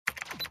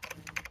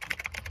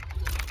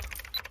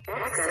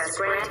Access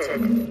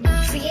granted.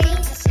 Creating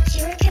a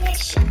secure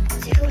connection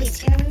to Holy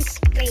Tunes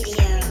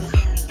Radio.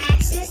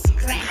 Access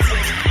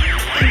granted.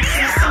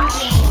 Increasing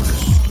gains.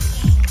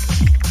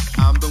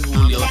 I'm the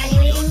Julio.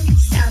 Evaluating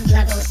sound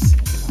levels.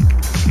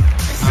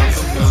 I'm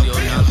the Julio,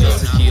 not the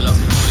tequila.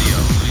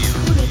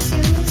 Holy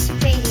Tunes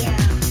Radio.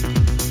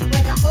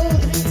 Where the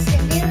old meets the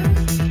new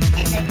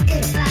and the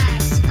good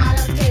vibes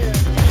follow through.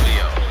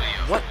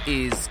 What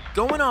is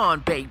going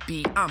on,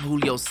 baby? I'm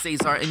Julio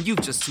Cesar, and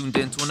you've just tuned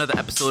in to another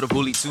episode of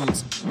Holy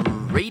Tunes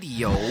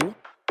Radio.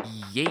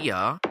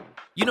 Yeah.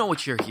 You know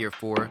what you're here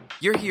for.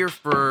 You're here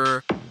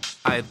for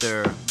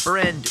either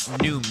brand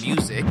new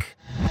music,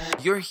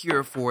 you're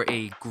here for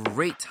a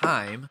great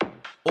time,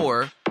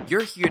 or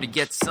you're here to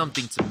get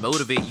something to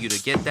motivate you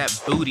to get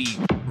that booty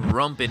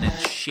rumping and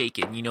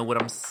shaking. You know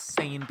what I'm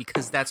saying?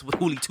 Because that's what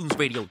Holy Tunes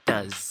Radio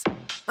does.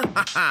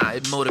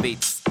 It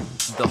motivates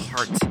the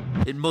heart.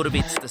 It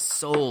motivates the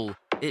soul.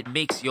 It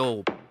makes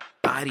your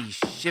body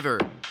shiver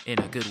in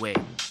a good way.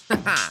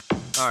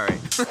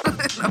 Alright,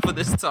 enough of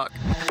this talk.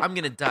 I'm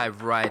gonna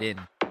dive right in.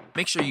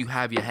 Make sure you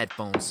have your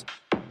headphones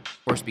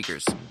or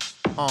speakers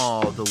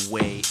all the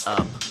way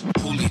up.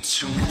 Holy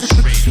Tunes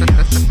Radio.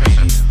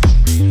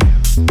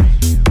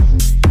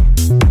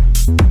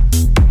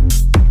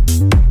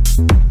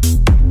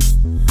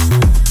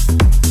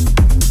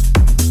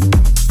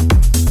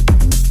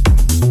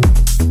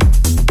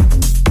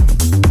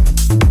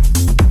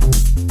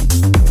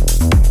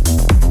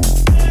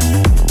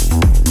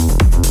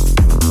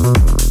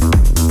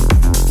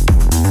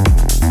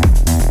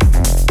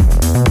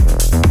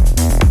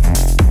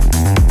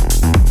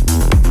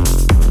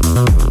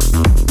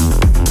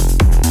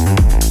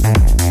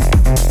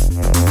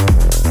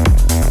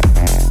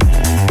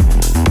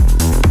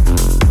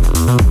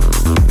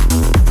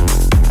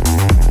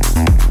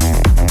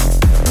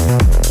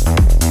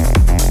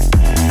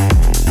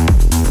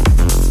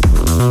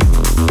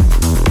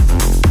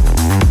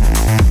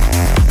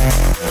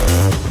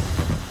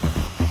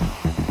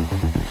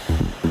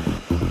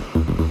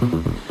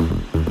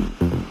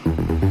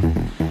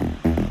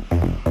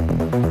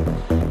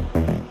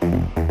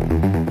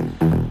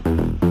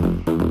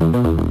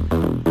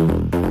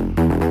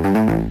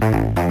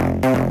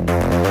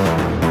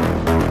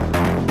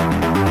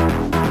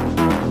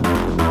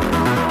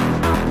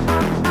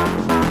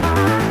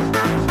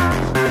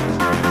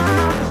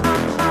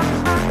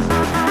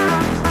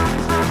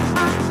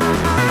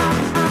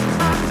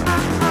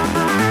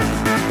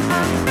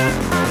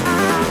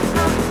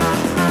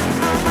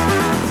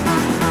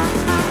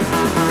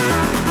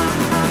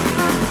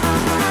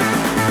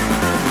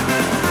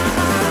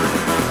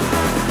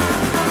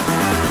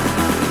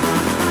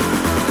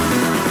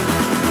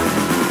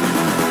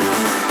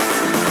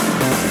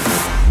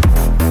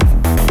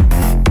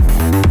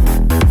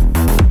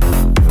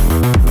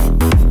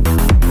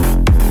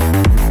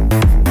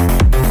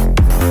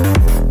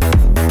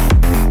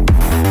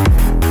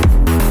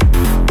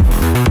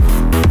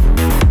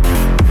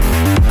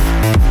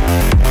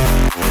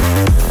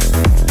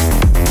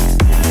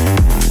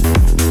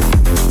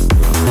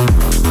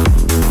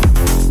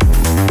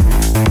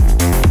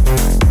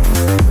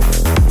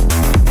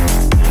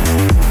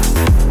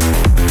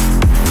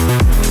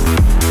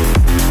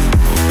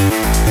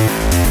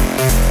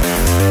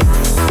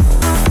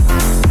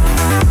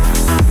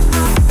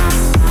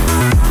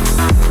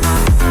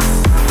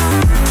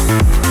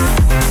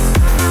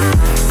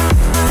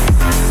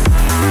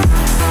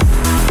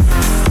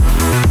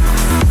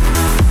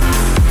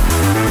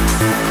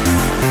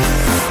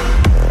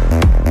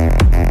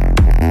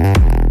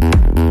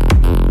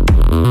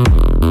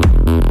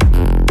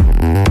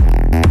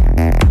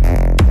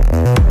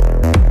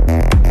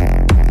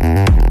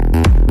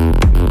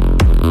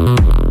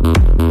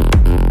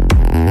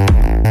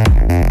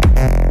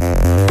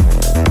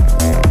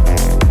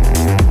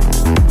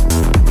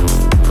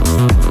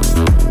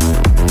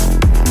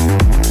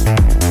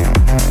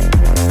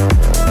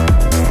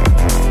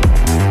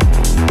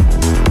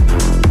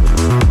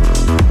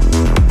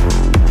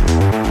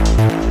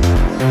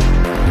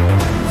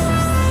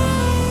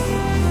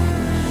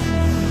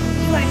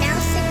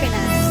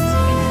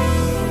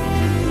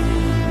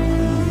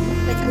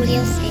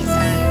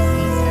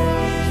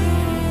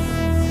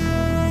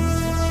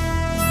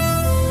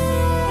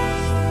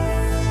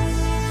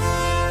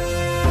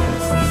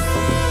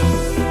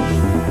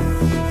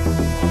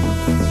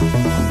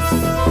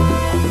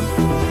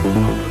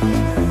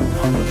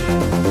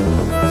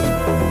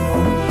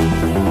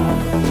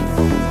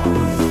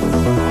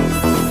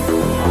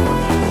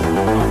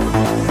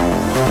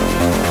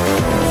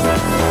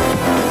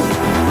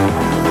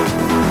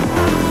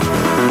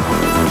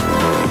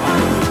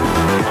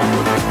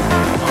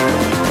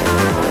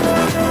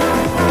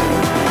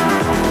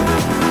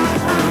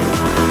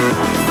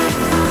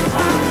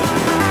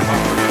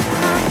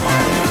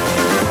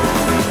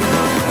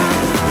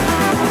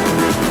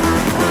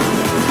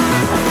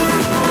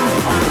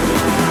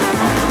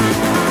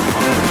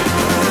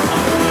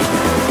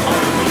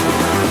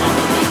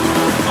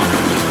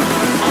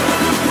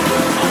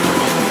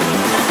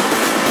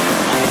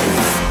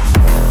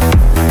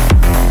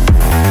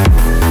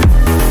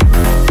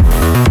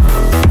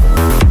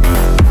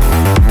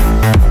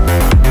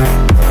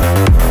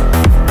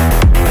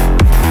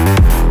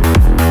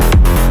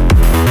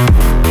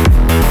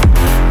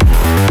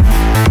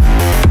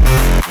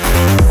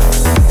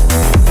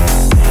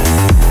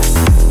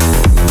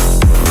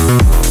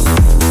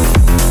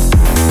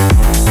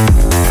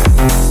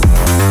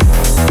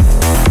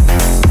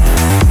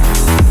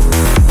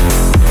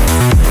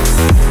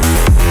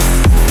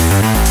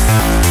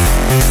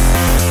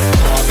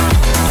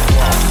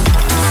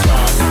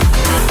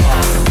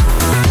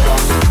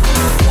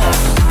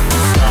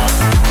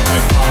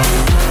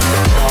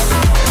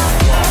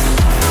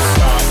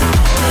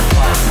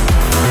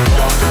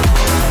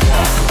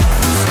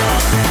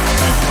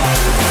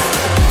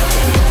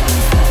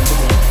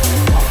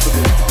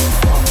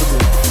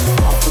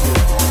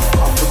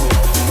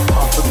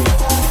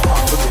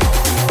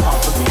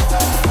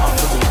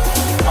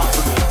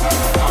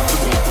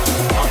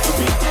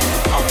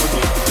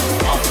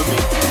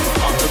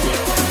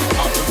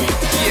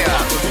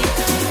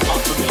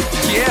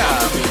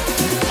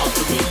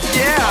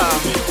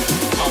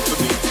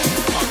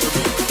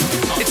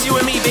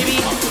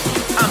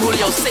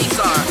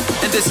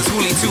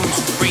 Holy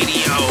Tunes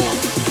Radio.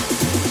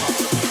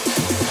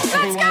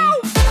 Let's go!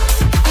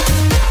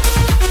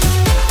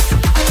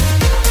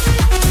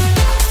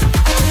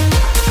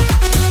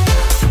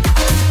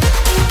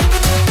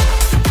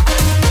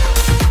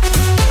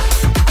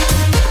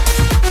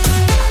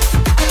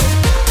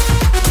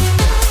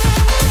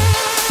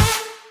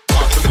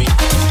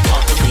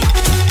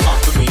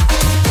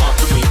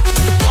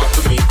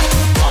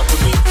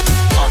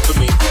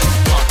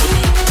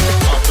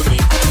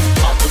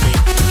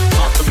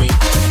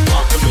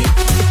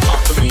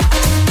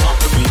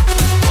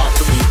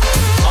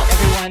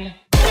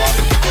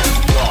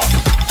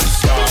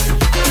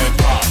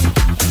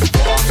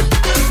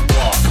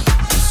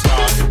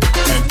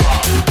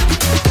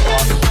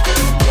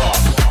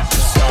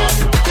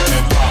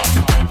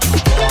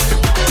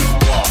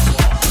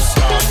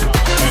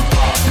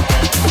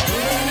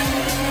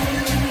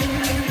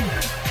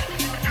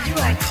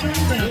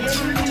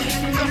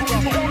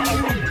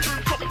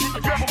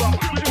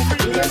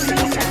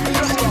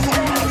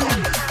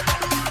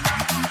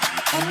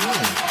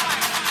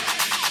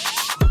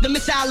 The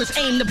missile is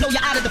aimed to blow you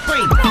out of the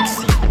frame.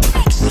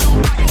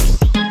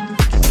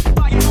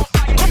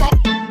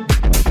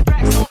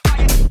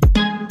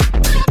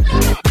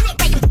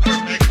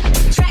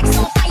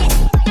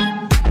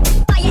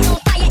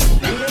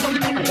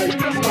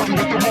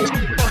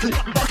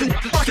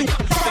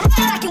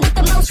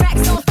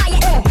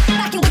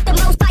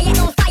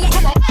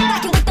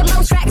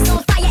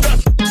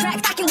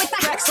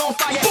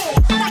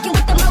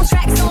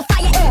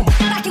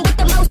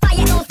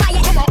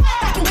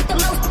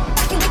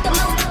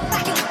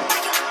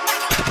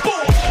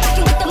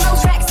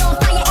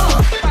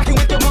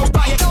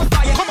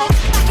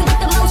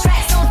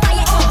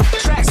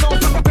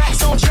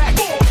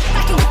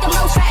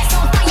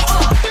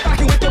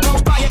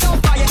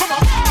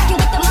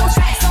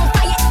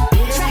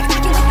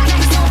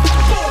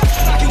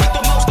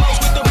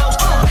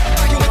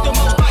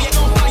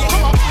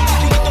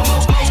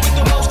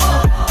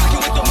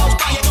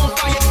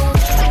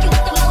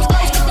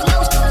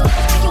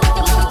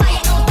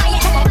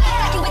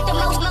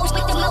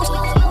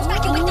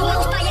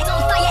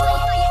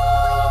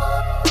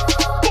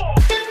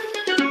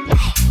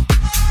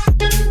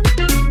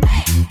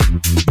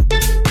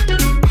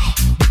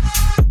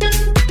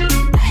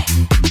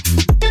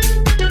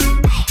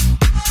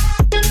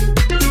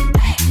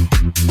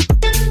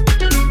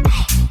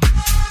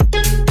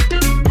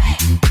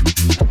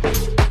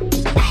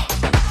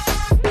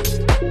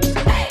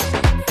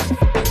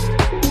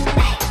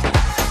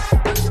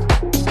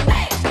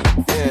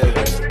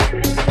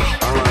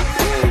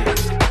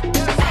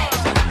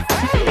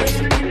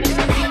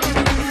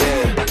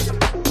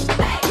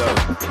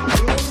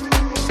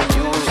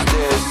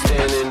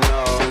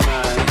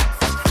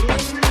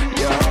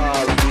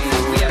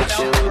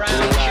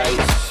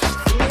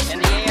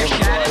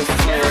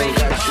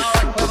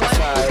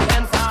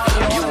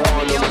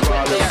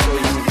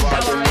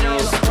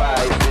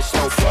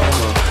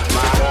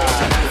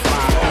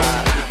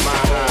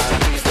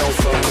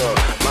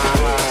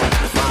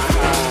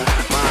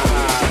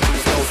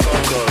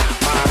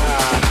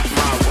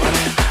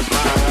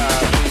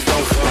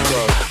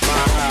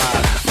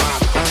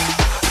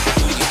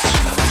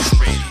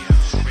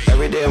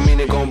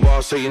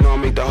 So you know I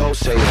make the whole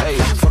say, hey,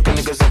 fucking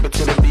niggas up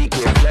until the beat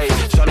get played.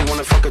 Shawty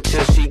wanna fuck her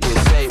till she get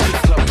saved.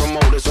 Club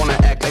promoters wanna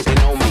act like they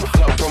know me.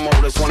 Club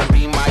promoters wanna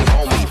be my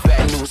homie.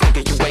 Bad news,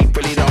 nigga, you ain't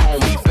really the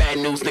homie. Bad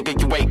news, nigga,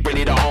 you ain't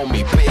really the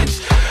homie,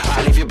 bitch.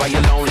 I leave you by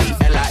your lonely.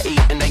 L.I.E.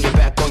 and then you're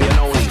back on your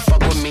lonely. Fuck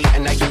with me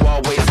and now you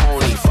always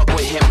horny. Fuck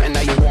with him and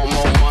now you want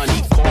more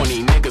money.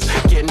 Corny niggas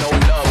get no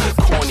love.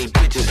 Corny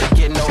bitches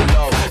get no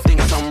love.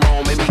 Think something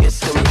wrong, maybe it's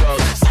them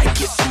drugs.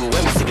 Psych, it's you,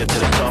 and we take it to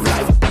the club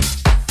like.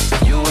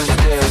 You was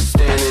there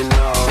standing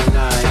all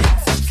night.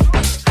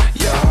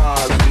 Your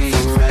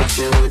heartbeat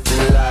matching with the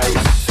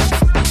lights.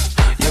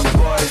 Your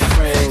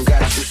boyfriend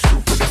got you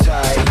super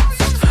tight.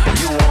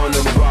 You want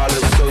a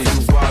baller, so you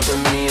bother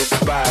me in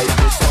spite.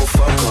 Bitch, don't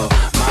fuck up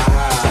my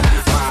high,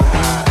 my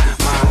high,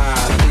 my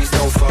high. Please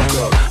don't fuck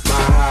up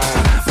my high,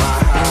 my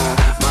high,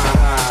 my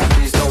high.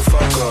 Please don't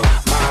fuck up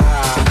my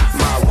high,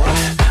 my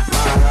what?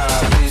 My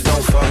high. Please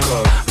don't fuck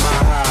up my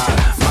high,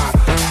 my.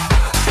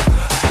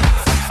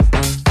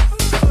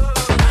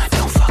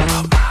 Don't fuck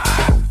up my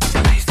high.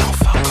 Please don't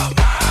fuck up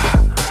my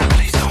high.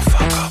 Please don't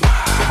fuck up my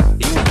high.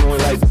 You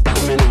doing like the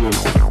minimum,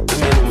 the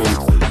minimum,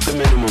 the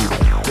minimum,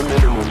 the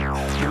minimum,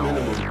 the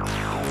minimum.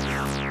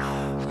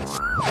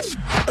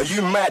 Are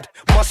you mad?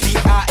 Must be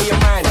out of your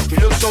mind. You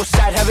look so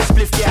sad, have a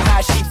spliff, get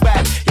high, she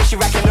bad. Yeah, she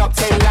racking up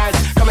 10 lines.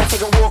 Come and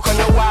take a walk on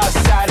the wild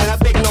side. And I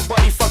beg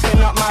nobody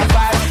fucking up my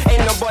vibe.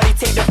 Ain't nobody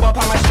take the bop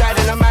on my stride.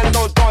 And a man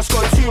don't dance,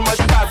 got too much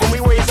pride. When we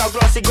raise our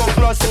glass, it got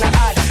gloss in the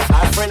eye.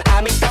 Eye for an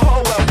eye makes the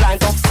whole world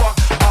blind. Don't fuck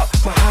up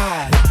my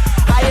high.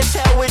 High as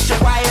hell with your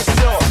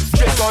YSL.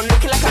 Dress on,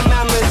 looking like a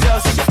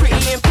mademoiselle. So you're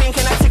pretty in pink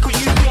and I tickle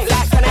you pink.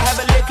 Like, can I have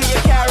a lick of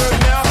your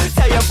caramel?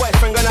 Tell your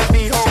boyfriend gonna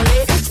be home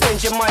late. Spend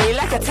your money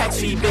like a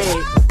tax rebate.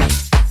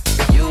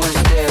 You was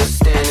there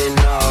standing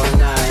all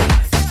night.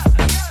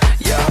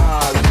 Your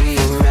heartbeat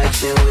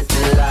matching with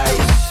the light.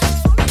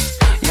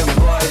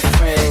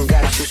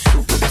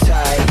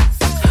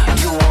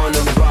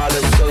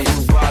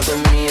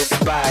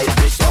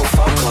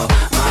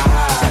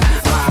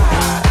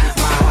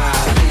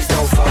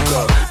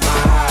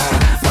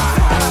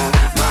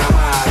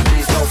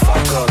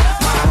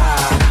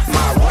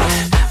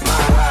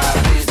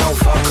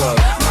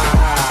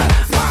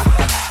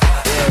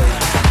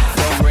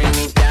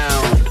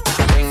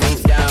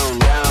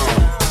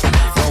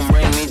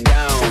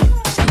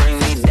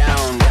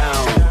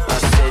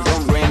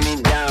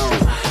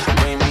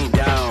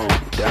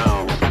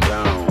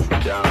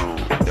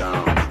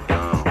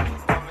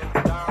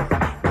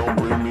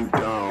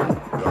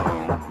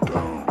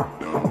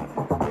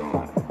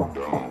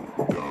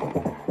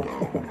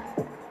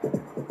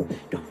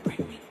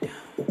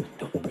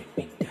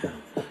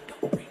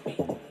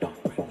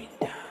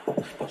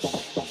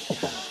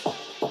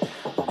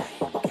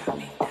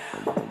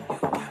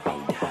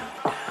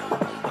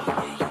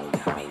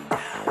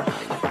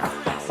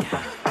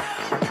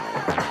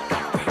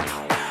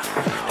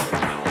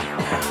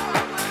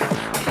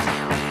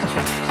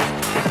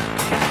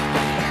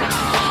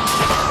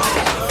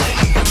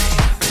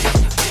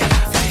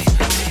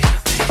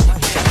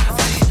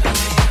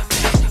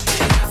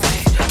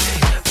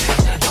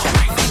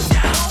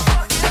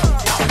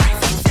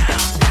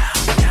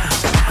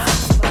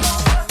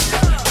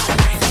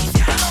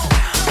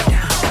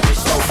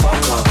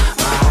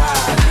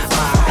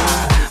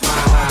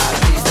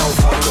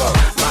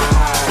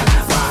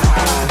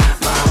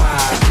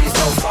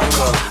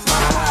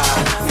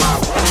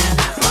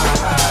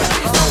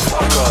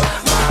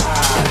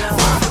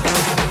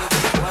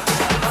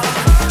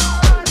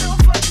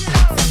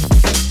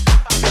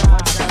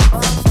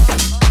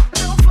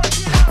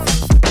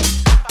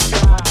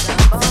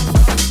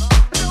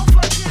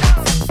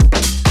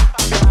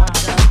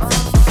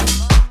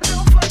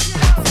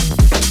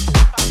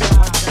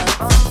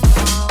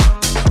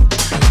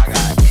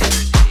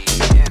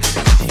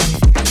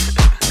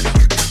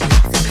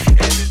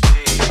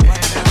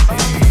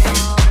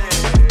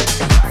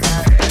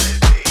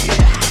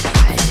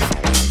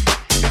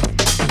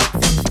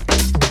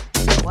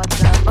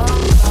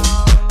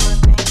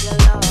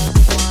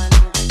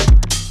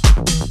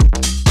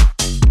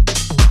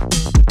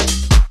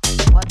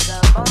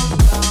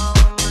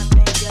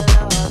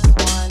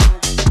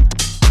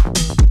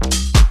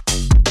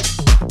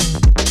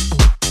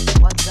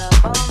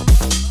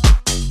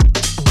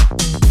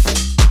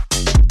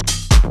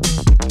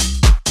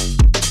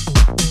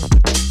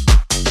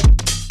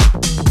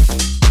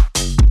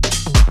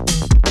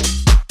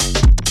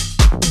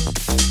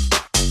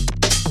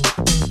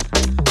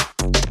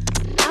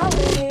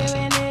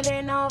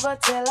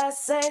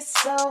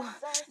 so.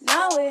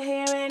 Now we're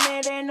hearing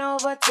it ain't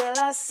over till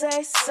I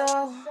say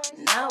so.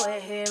 Now we're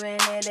hearing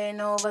it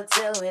ain't over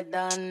till we're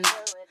done.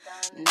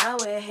 Now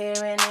we're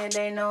hearing it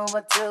ain't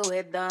over till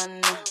we're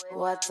done.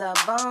 What a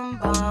bum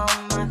bum,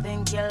 I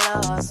think you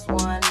lost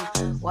one.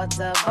 What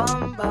a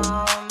bum bum,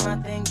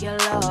 I think you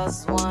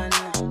lost one.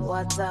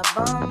 What a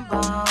bum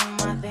bum,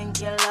 I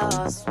think you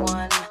lost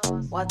one.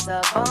 What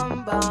a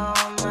bum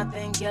bum, I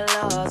think you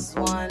lost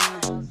one.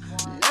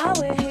 Now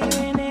we're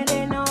hearing it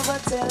ain't over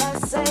till I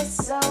say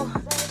so.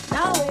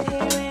 Now we're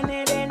hearing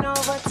it ain't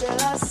over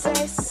till I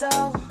say so.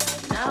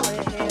 Now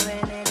we're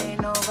hearing it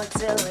ain't over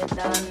till we're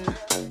done.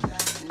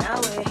 Now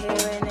we're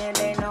hearing it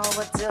ain't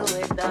over till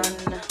we're done.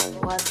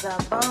 What's a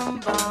bum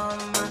bum?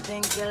 I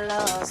think you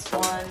lost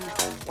one.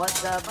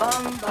 What's a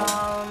bum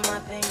bum? I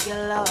think you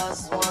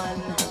lost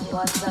one.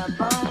 What's a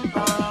bum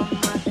bum?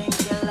 I think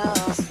you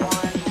lost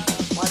one.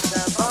 What's a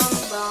bum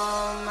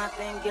bum? I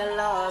think you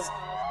lost.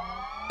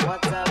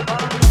 What's a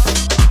bum?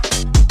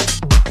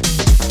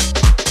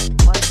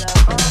 What's a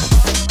bum?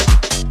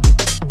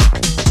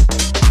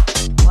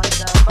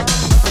 What's a bum?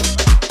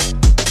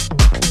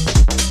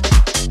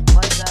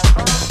 What's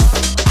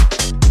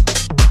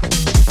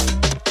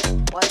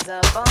a bum? What's a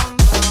bum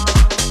bum?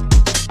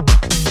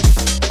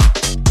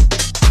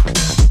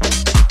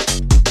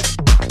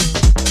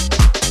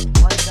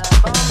 What's a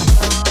bum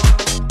bum?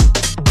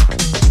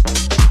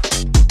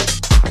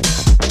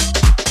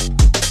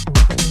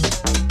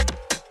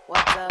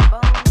 What's a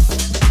bum?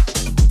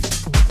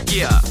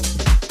 Yeah.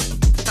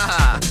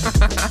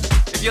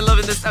 If you're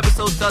loving this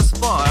episode thus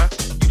far,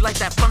 you like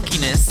that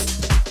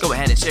funkiness, go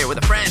ahead and share it with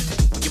a friend,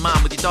 with your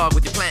mom, with your dog,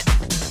 with your plant,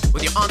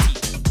 with your auntie,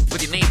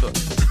 with your neighbor.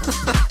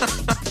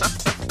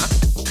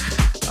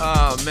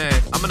 Oh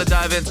man, I'm gonna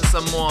dive into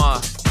some more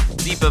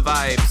deeper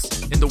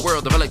vibes in the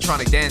world of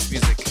electronic dance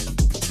music.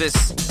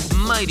 This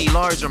mighty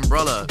large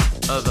umbrella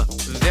of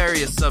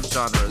various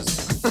subgenres.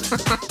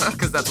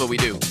 Because that's what we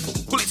do.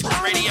 Hooly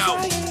Tunes Radio!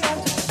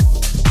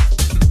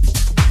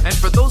 And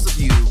for those of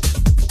you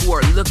who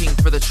are looking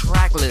for the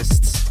track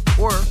lists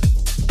or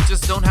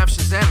just don't have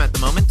Shazam at the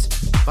moment,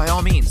 by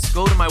all means,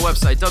 go to my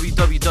website,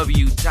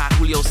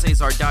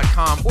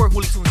 www.juliocesar.com or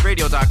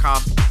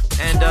hoolytunesradio.com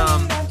and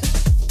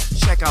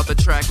check out the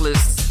track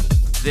lists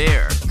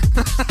there,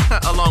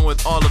 along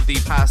with all of the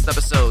past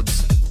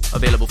episodes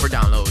available for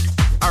download.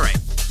 Alright,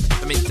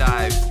 let me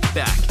dive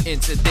back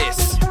into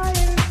this.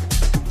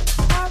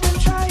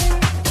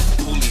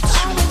 Hooly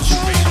Tunes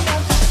Radio.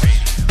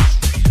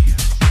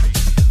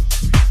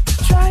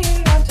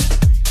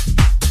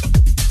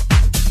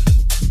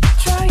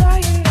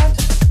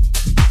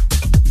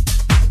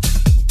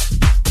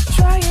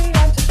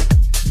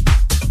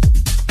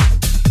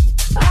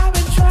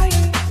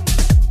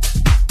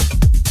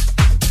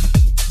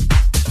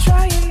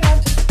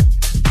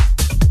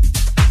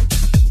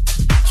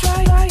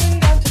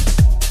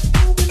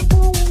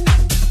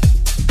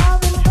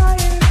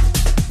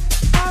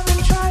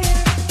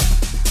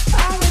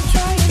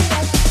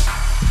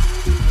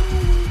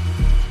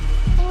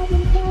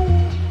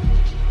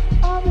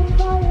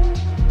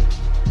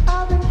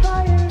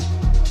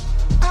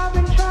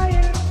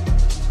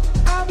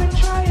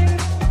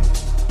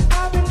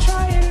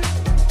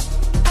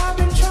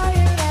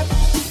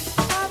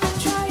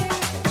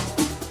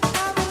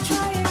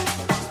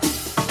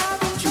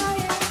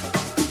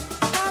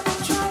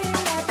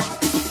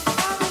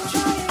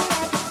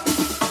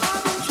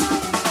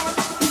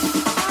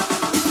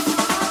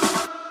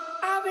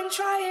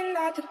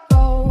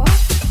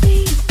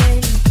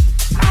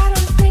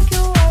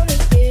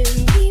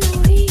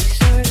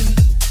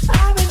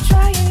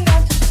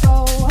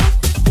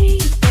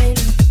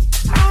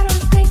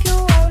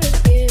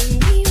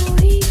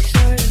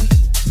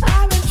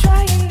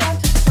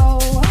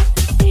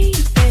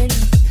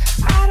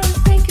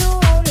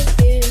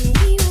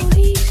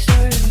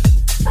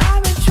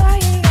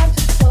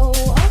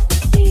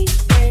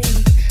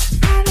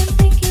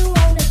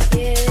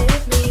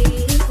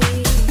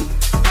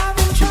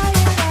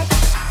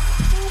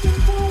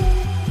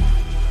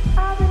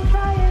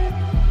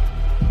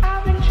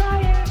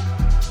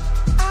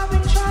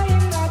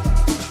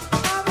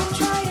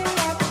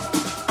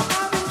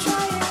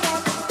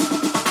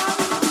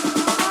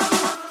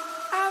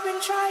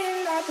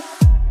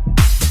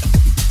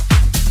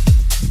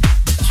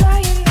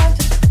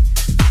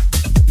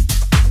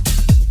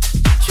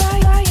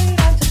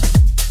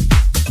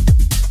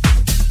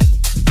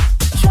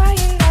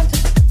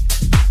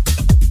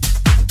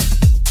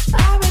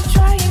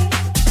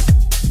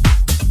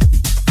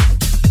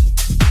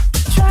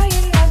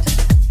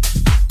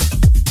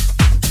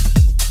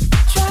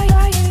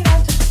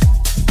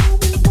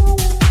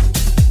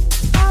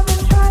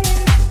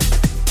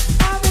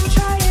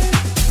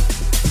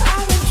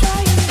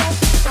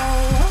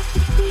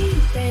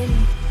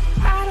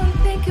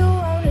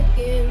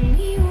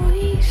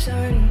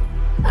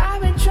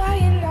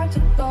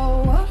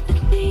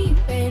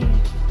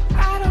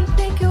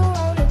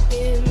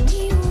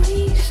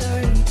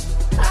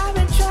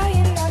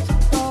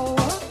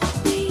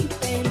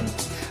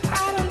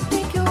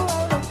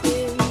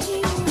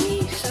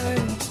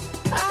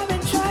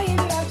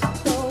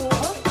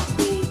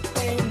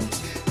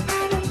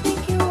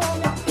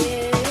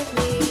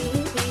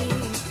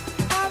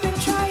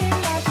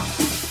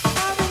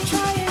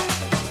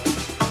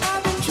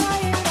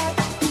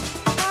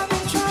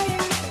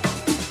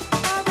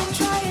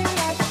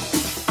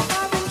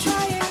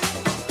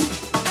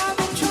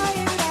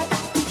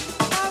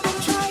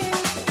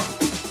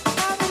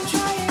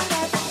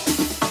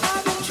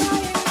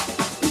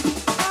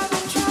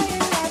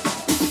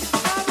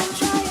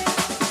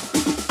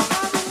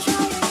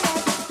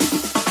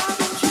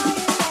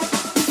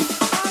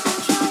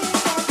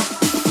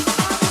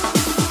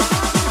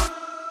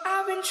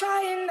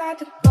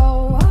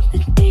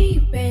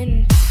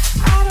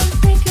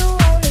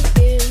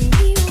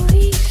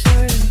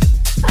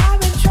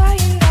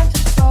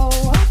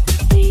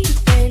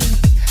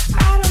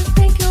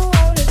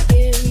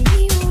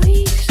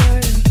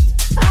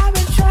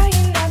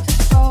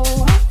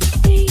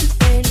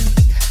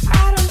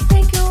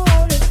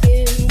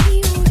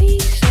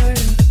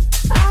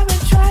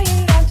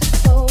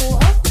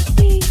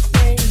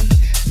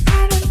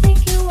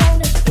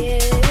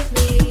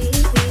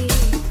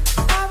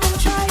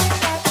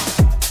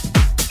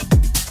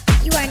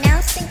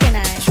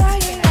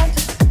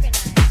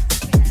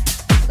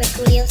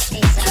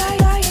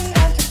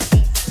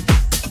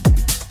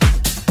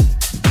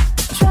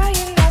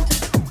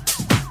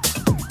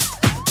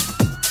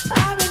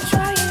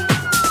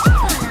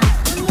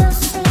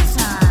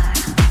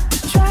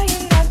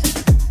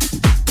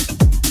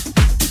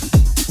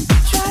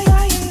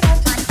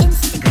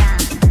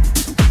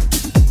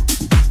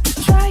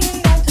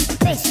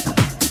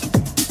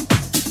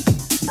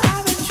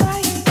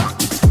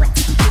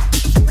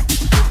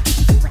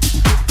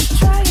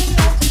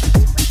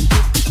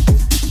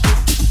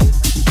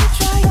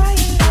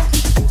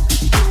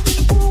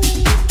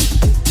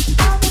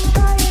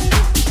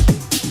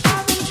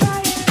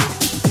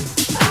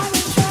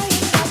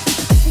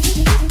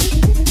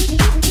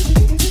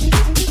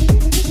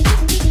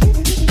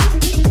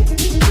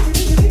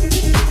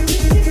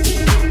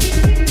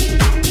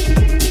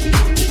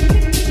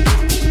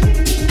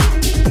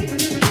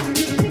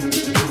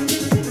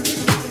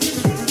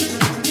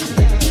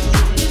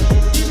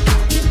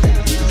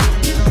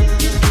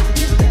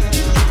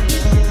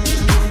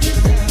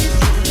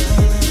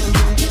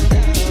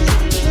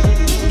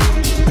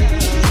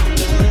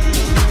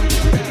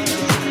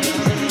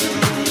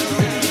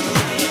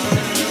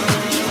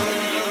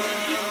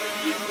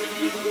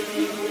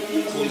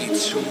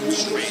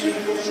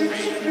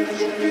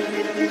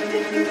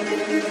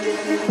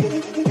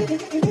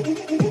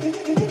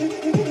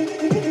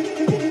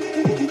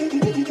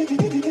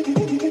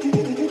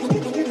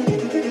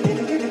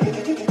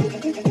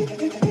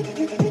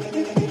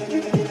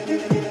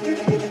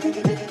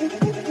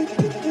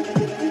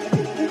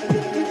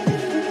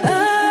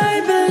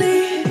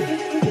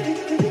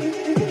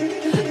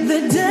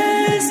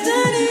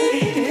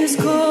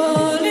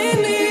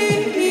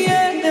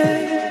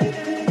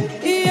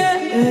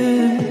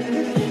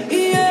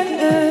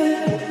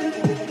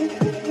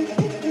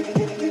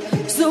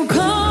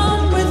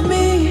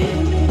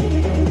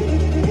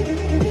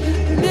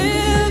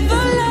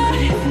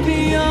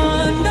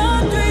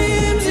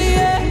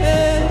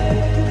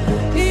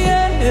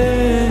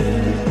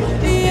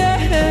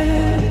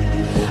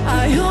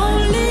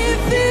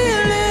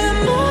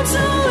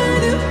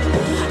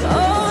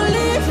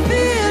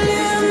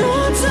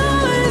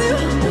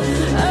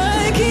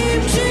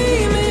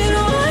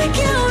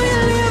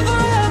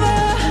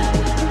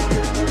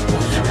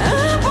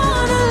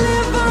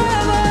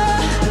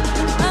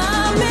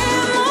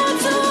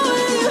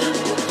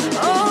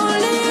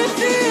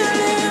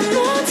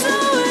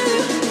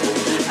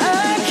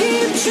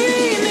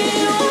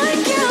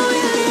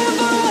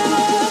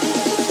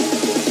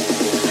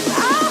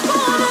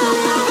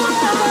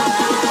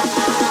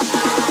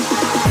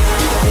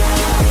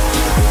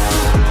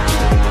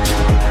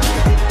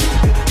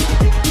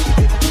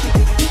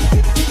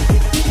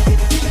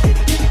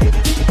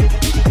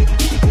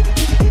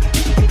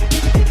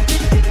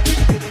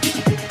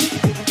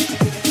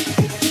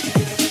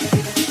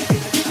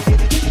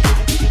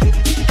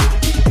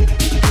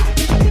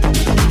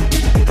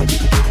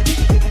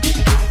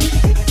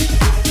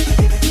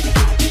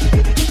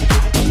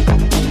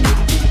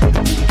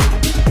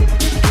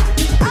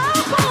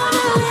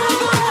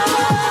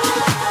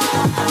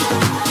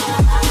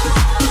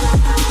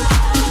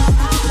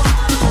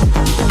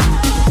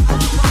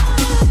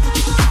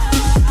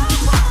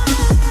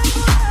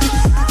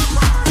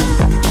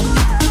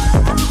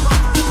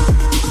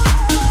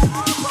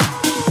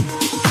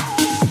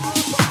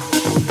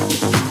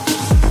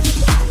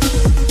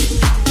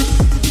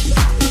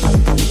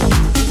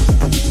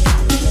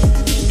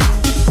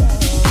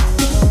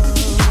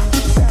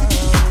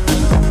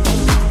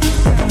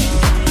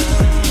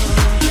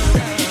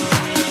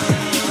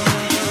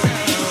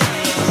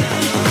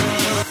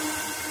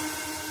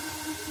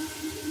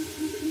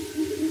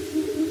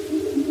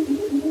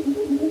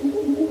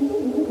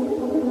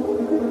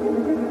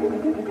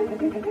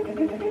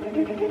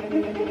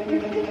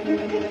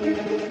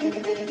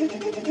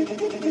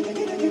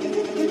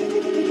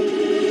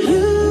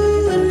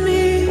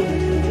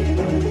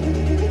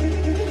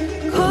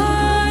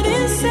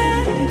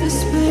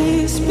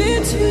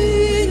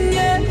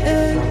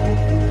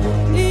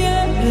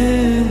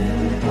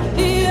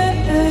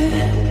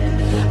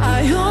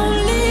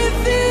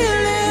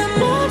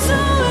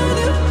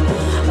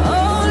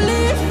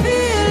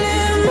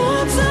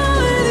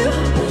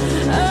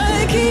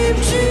 Keep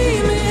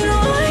dreaming,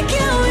 why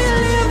can't we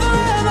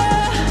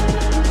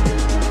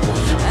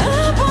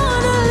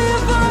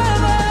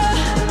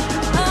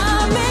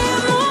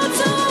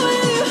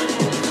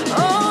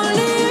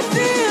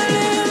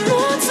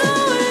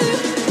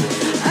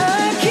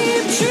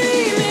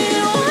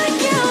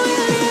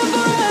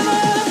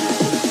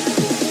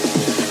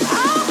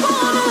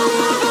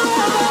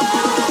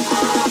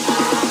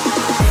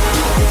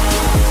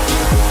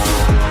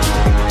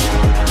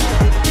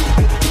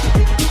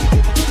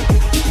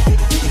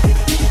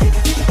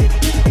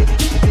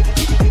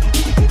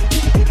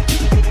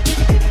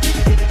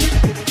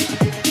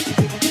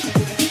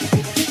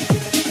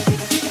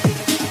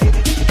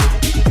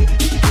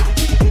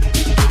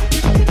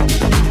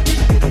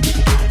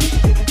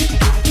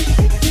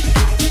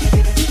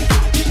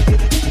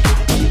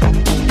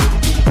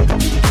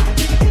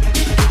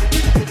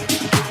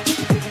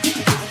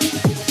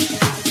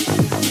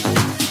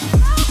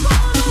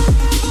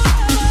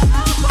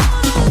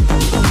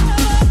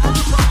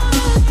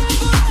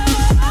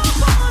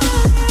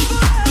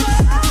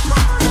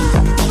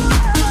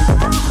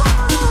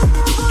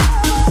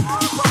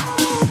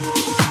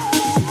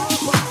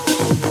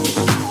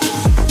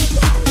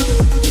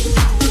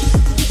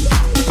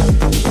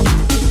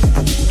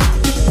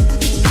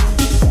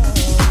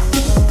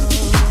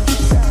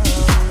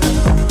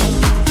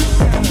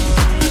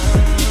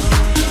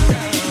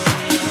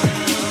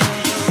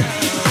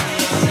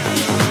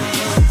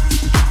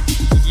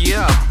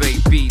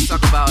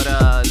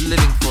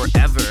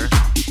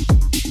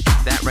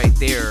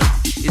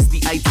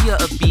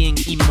of being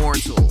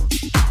immortal.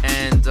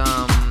 And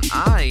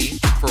I,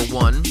 for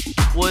one,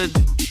 would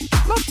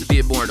love to be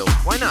immortal.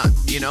 Why not?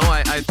 You know,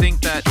 I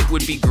think that it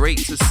would be great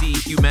to see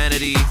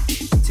humanity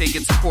take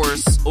its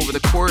course over the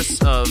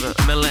course of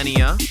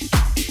millennia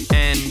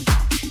and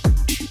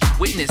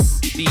witness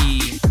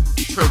the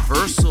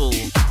traversal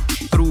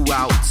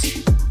throughout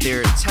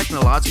their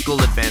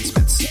technological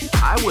advancements.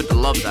 I would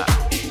love that.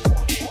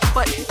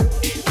 But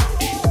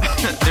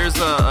there's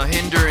a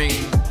hindering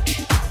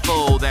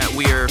foe that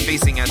we are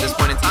facing at this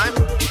point in time,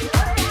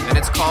 and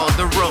it's called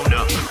the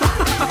Rona.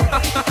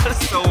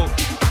 So,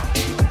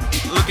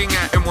 looking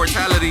at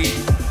immortality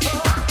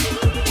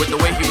with the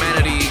way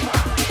humanity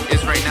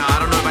is right now, I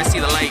don't know if I see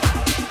the light,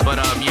 but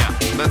yeah,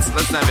 let's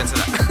dive into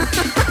that.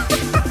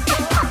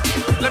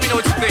 Let me know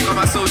what you think on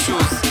my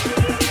socials.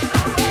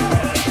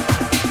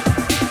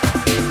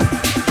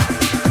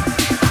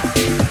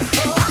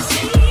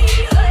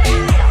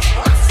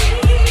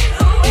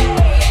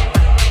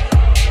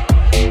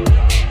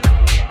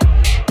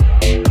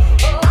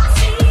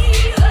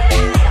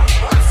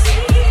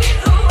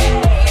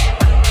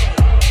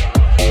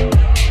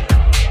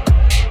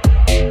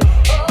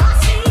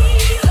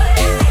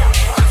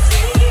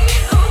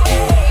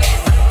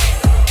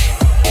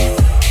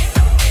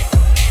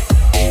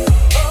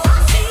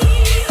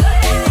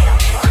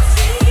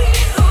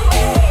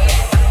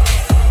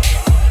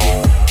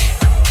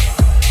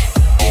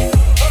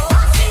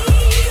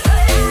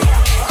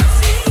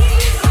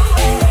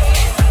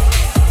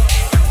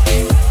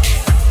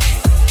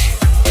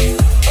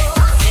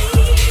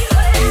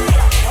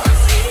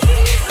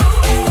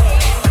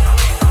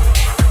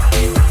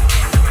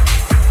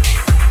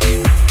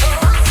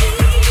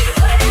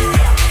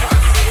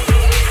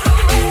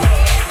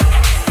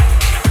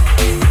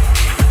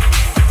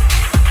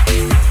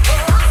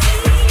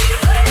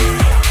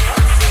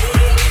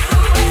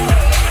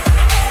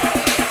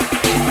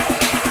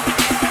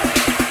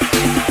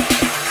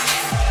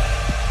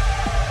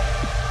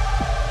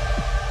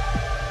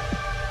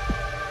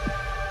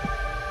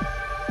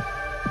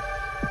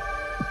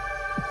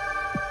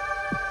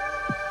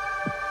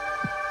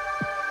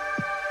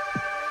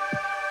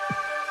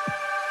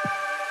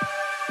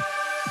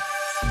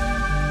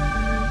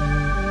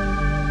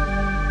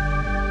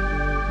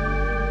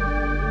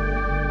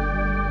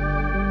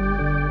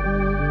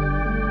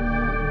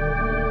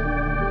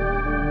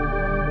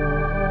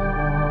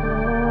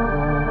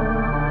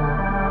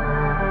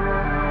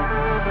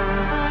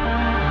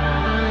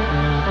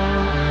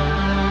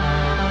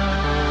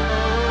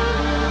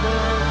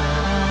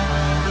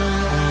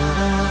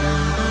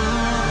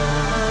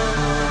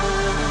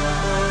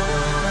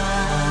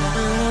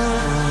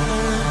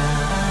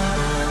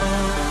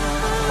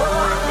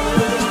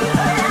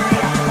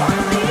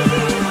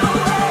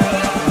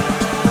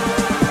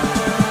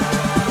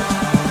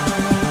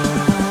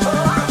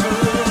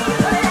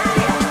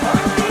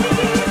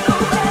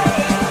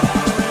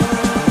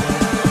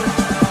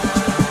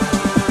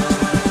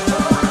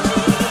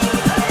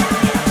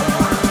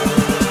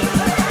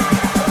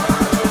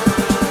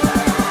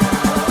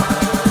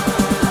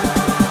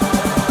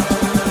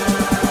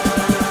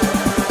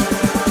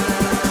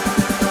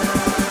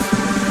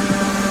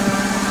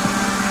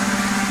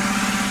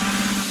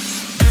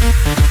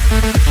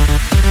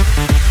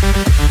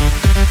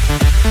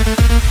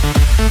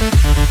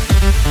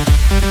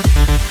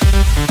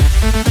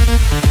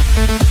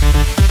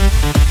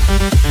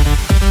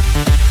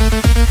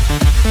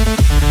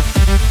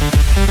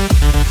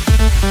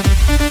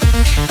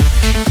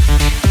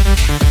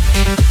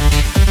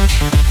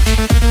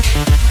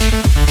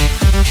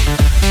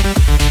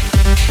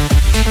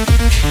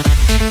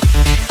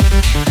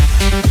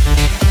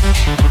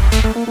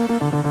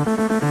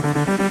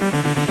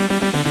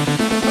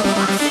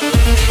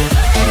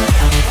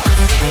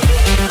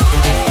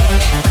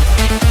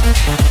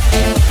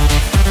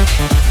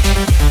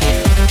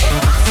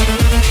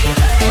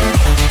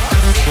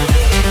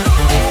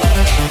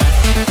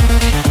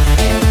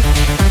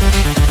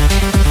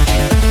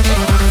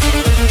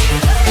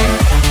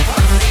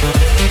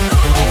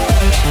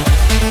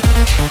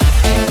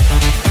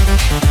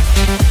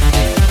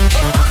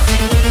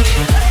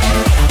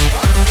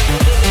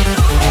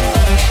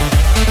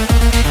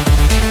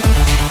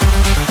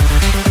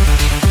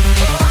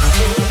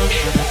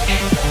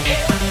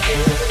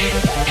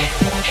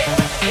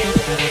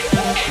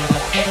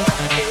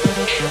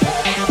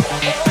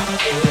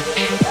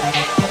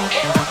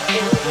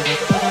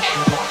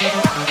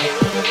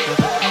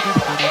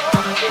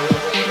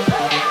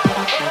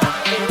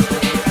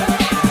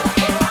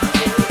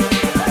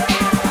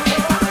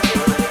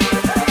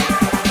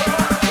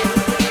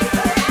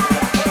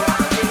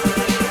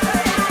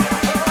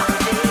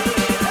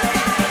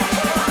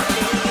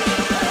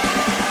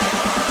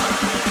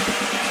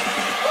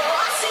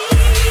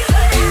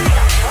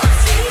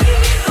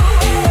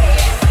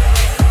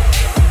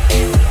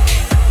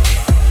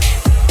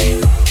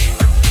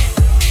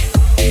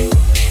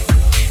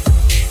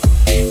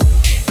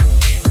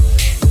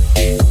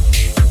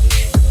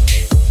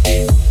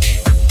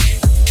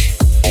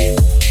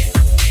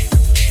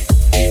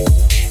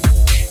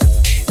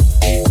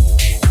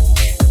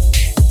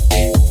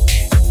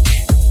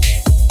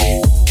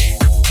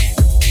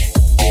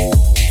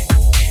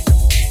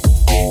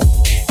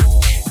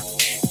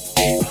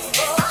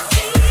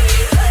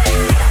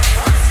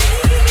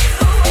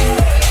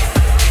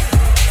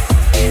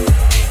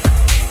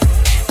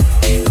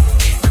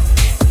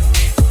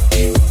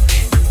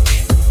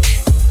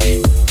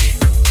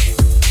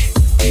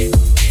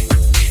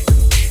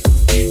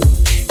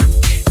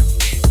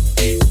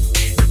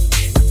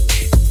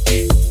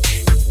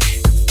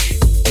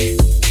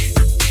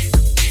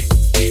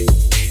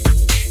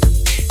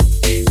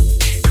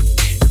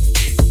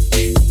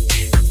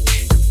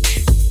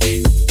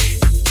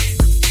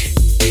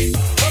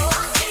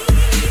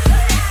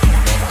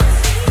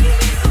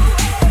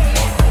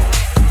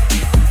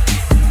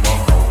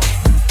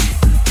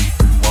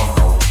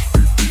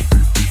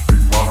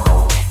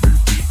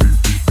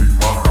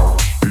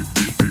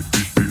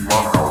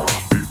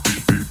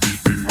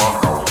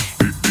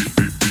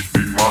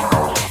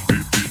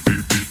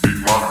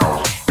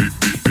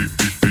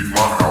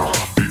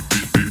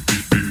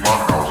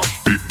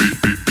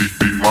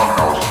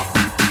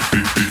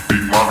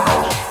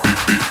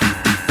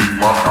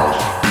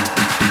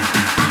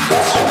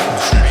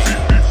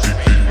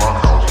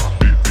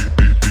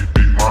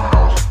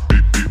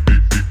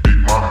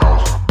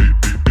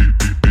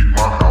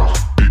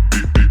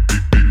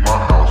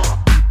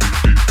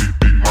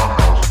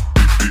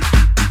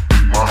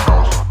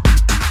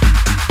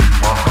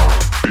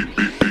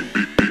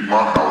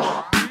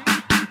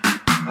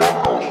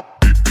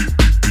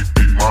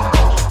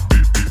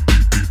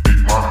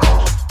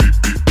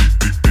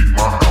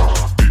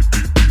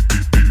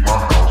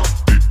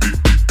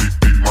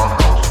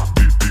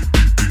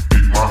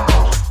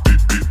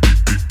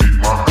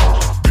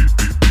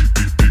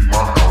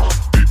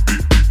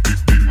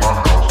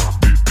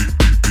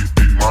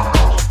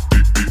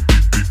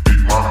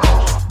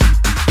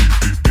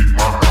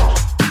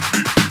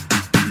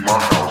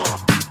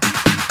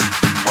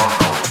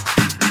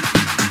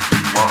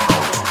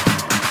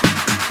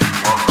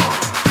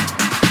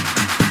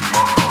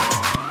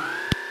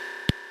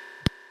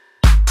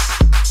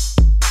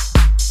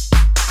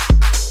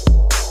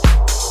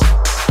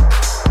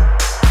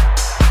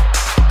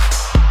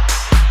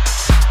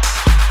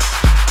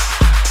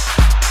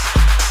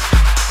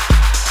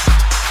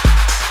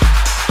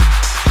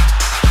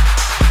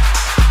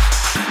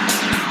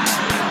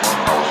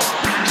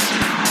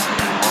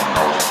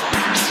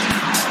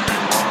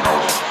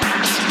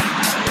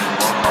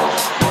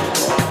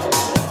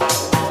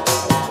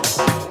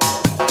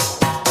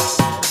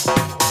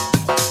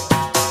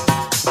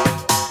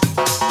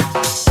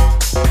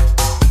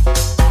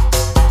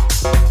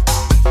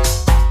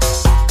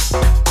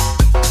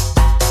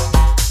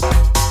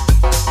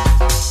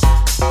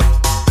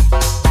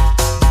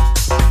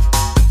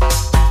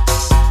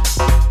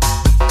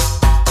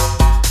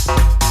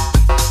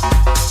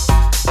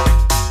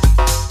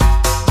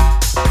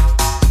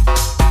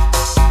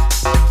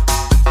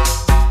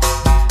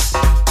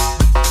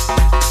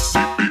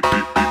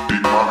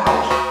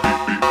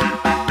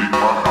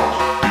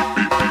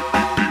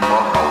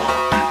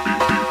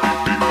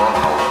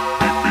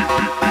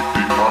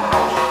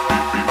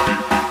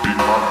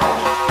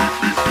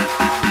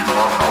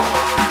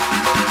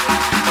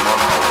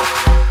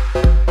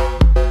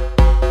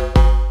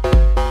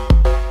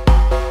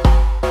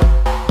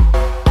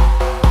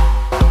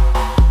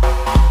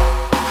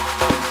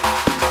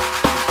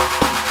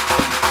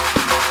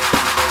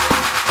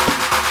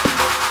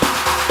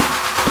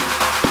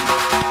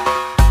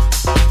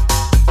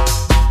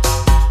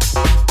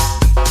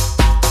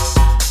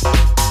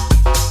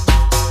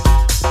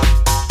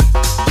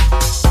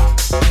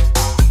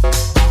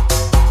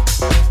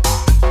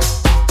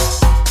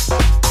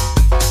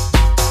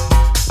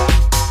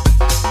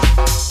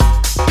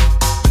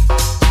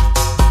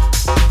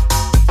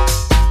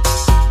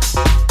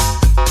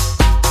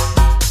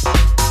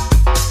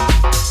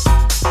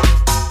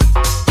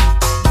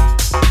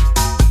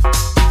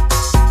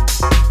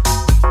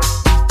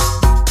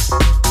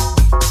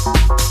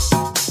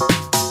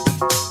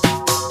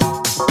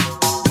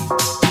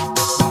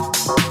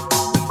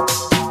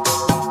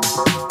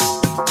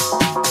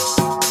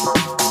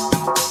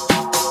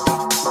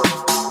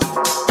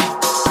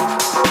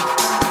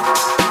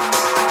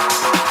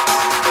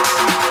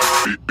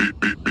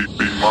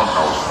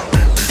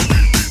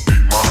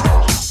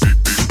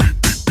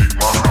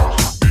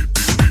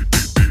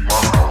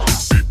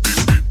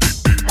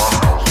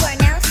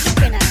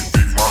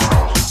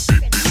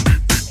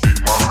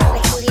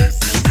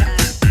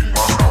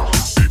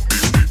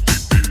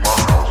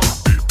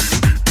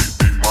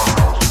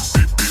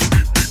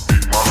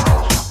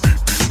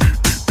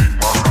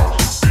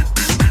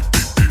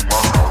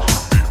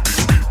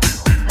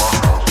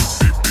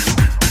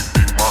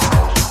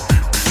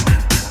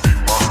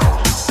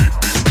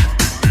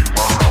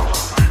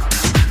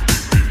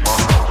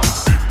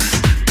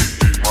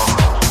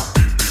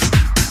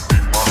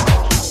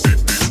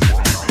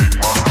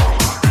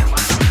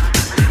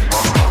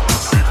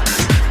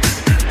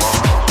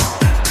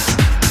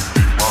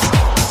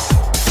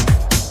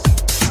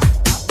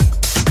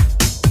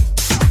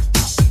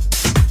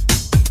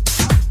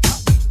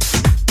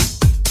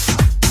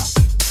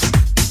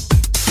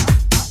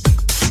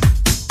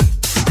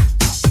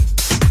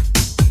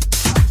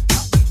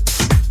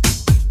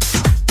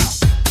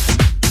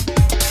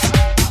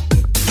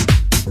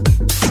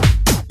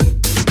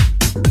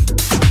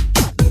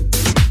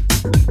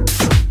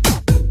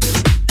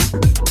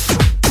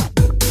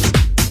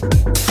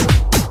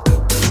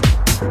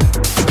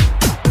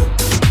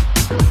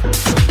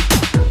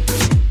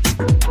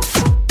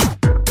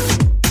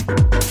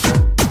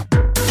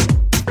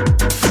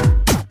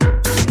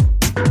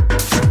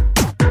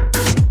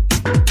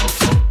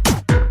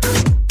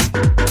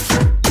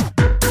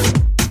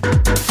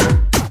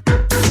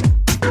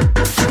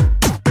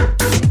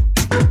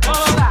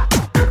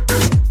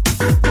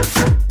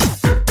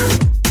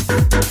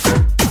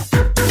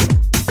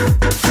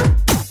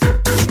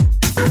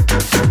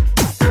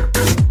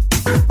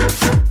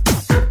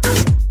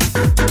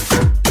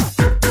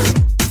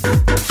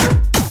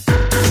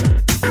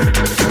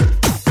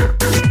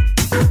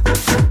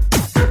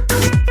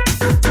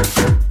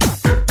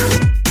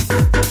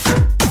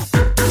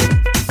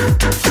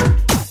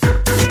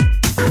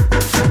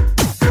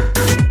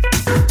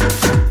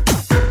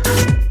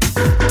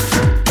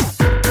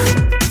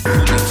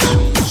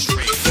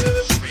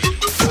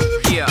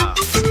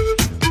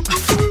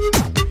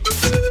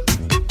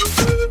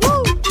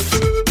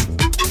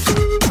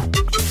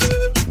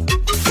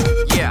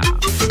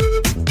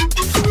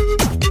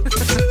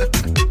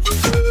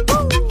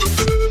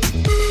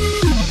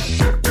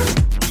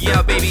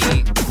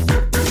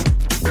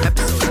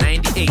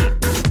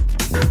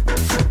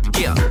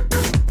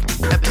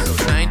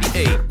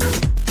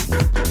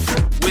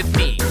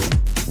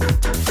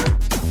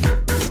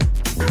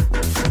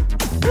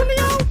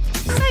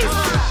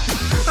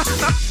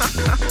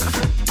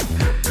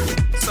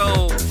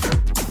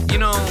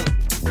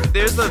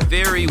 there's a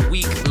very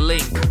weak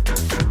link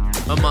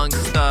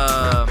amongst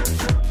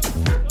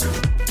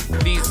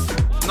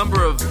these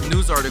number of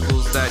news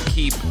articles that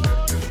keep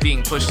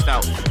being pushed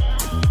out.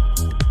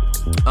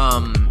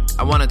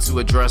 I wanted to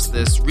address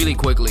this really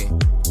quickly.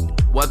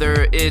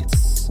 Whether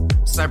it's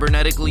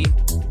cybernetically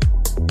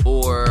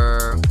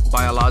or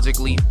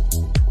biologically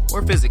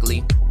or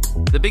physically,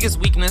 the biggest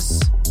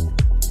weakness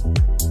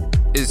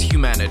is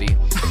humanity.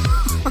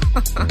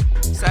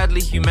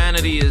 Sadly,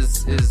 humanity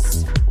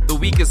is the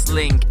weakest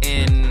link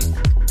in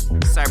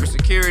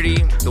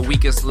cybersecurity, the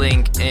weakest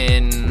link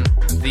in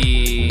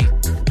the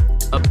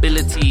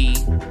ability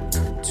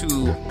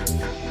to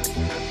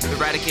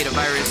eradicate a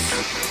virus,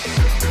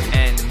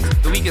 and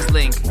the weakest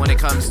link when it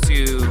comes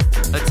to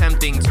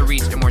attempting to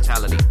reach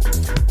immortality.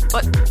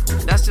 But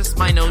that's just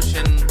my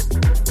notion,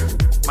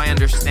 my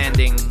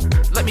understanding.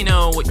 Let me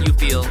know what you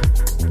feel,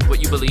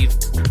 what you believe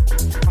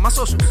on my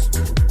socials.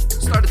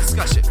 Start a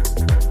discussion.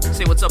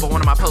 Say what's up on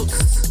one of my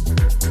posts.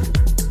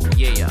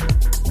 Yeah.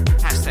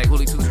 Hashtag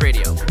Holy Tunes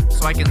Radio,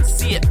 so I can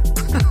see it.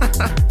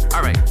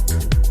 Alright,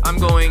 I'm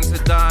going to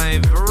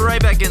dive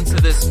right back into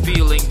this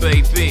feeling,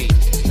 baby.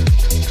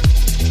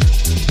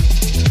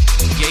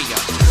 Yeah.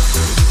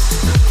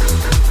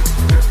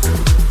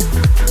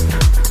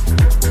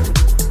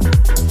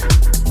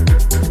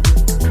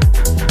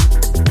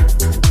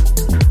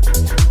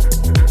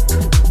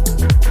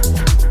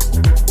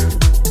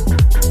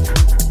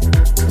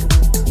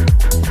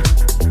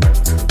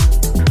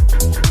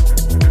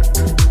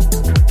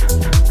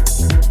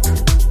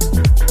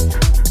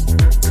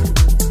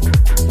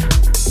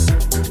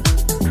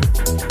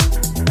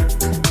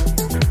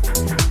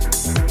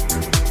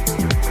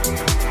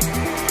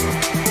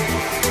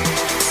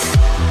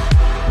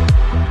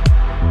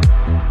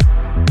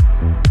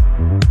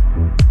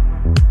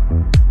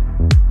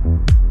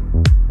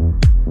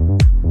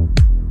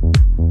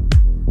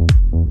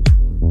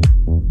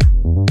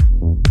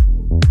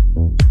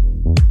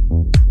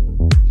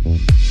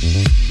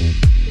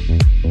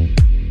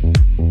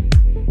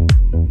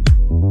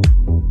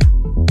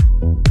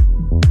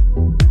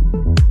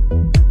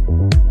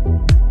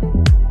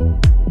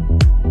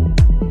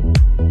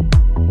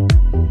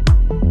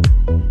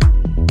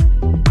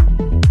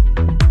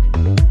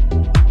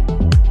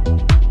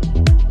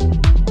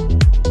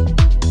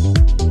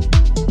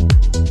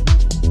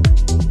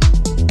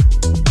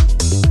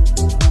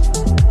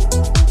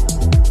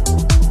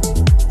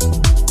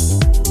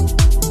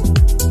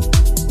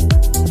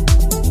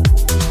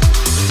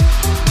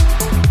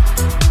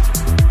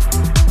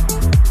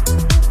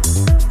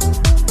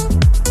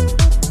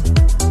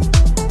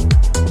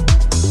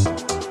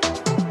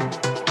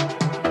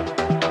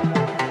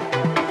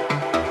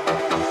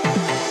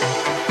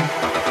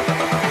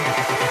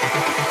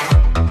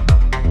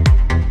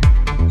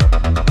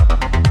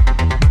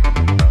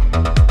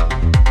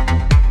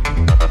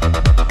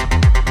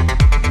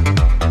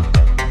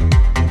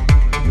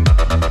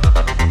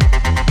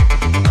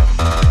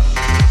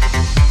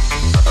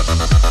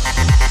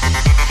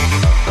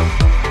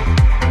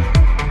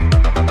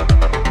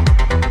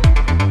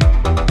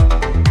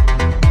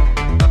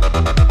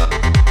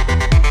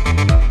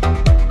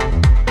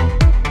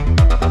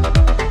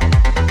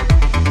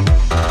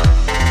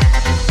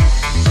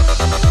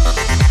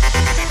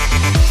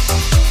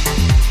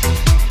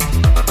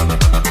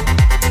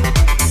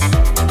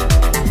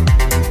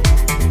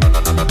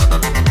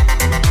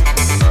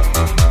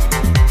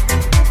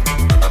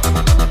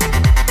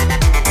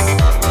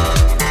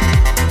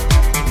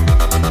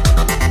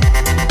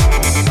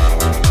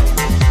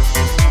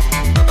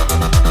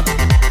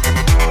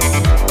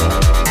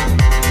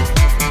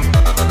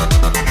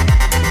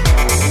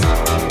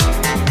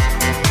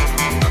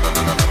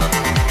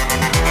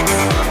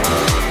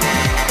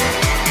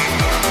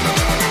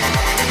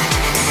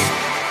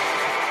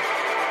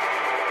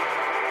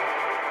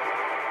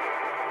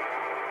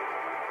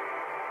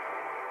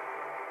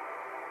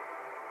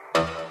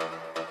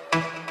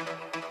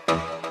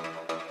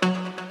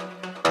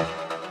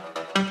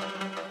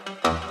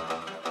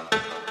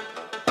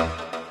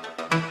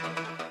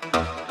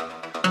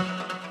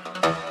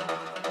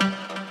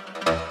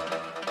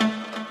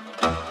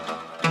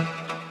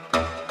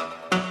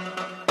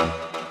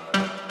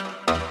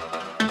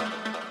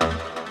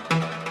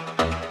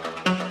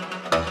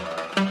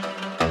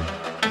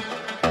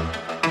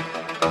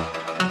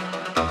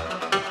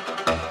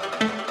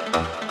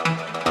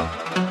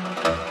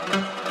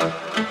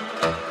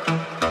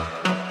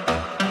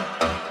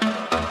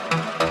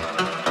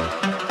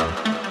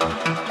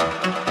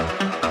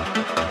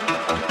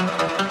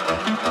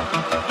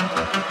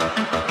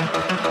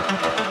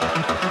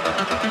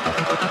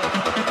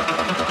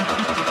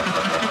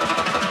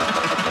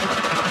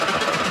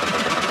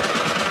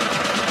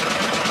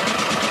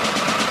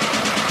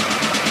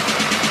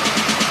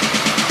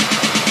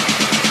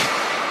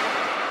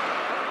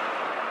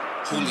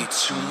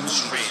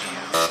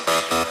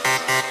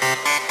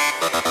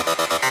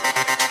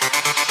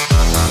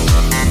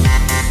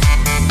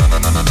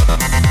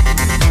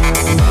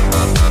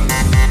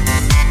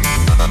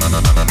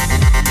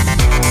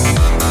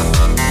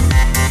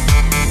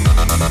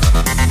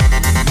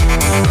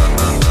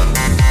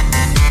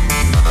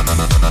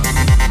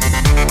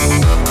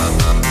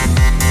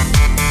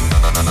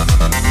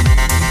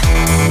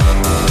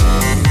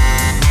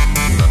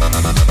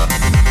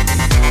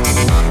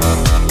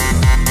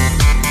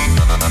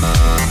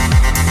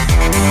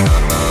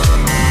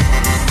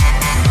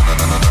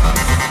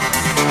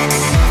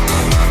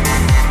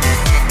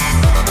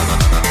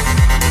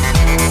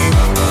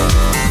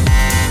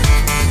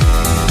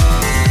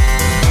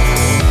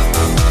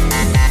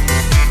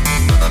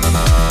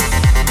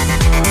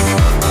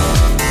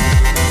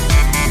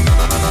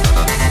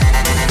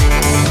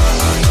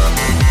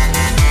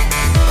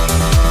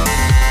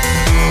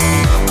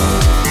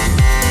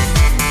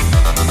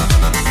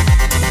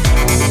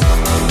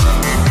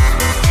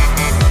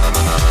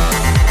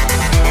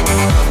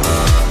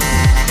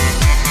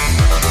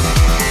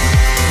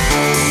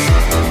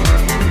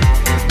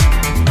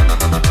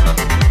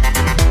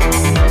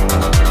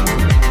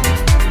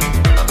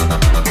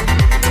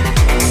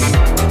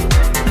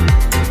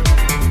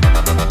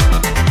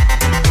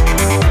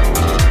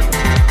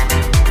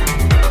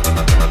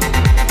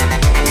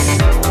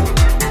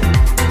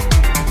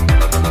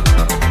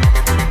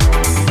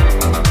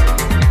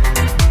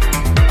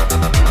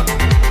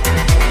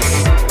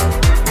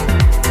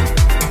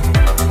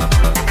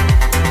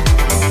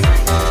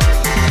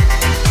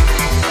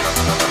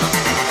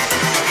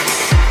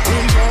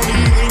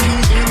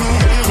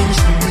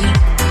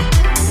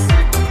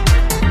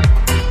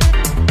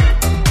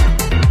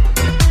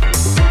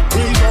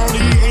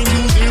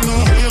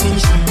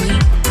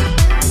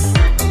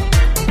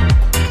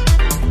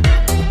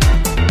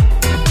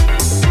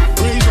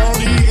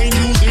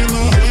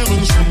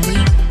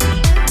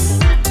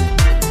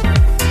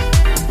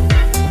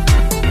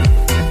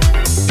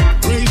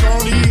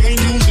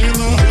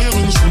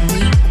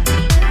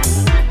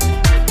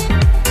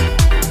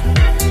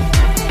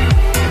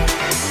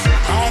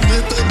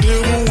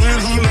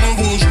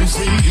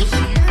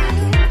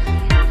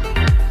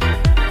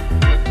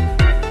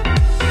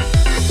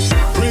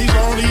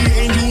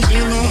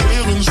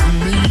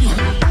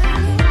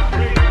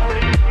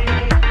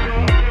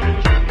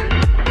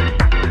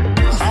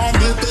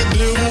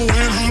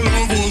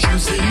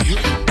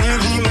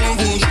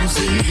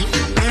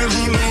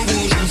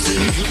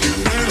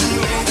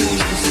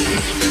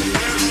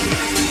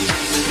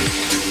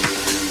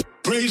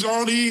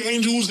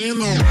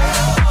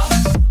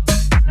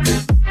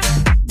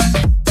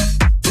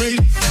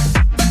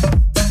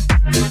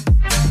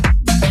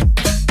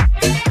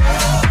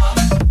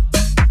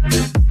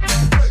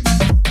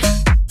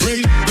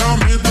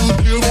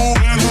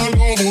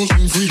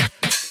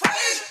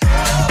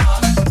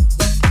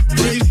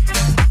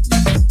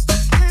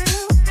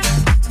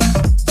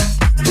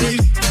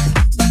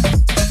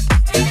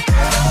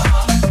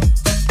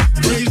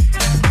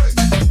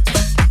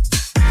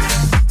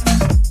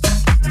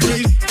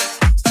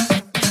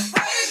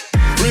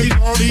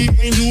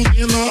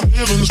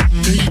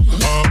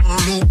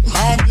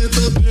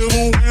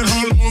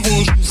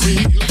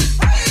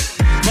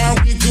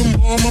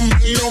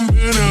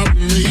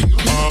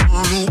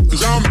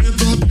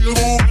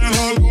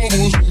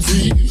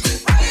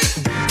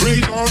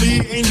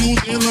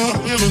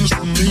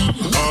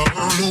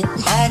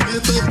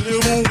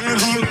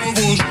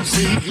 was you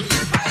feel.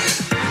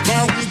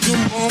 My wicked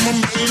mama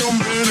made a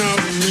man out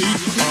of me.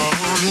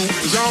 I knew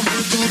 'cause I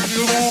met the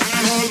devil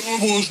and her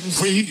love wasn't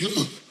real.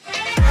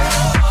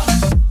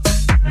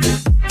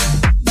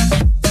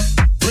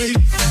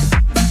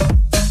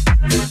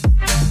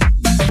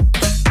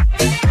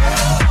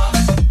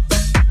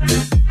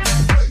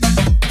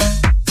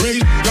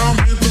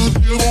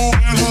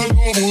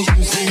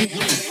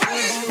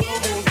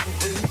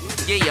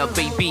 Yeah,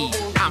 baby,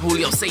 I'm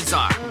Julio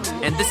Cesar,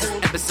 and this is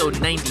episode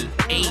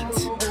 98.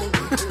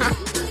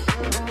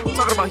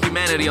 Talking about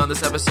humanity on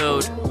this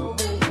episode.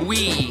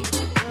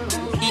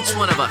 Each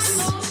one of us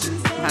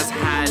has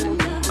had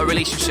a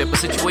relationship, a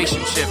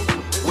situationship,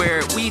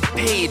 where we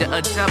paid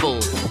a devil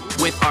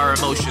with our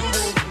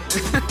emotions.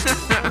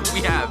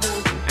 We have.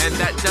 And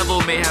that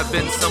devil may have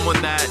been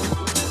someone that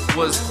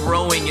was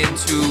growing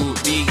into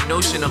the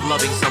notion of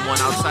loving someone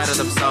outside of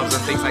themselves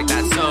and things like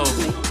that. So,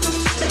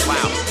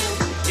 wow.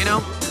 You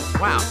know?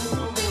 Wow.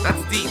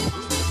 That's deep.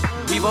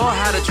 We've all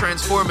had a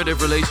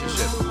transformative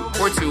relationship.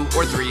 Or two,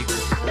 or three.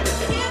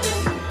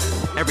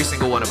 Every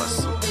single one of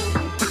us.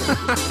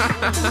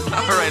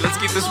 Alright, let's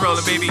keep this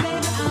rolling, baby.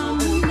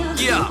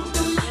 Yeah.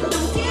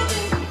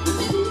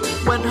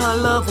 When her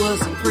love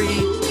wasn't free.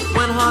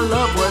 When her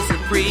love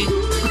wasn't free.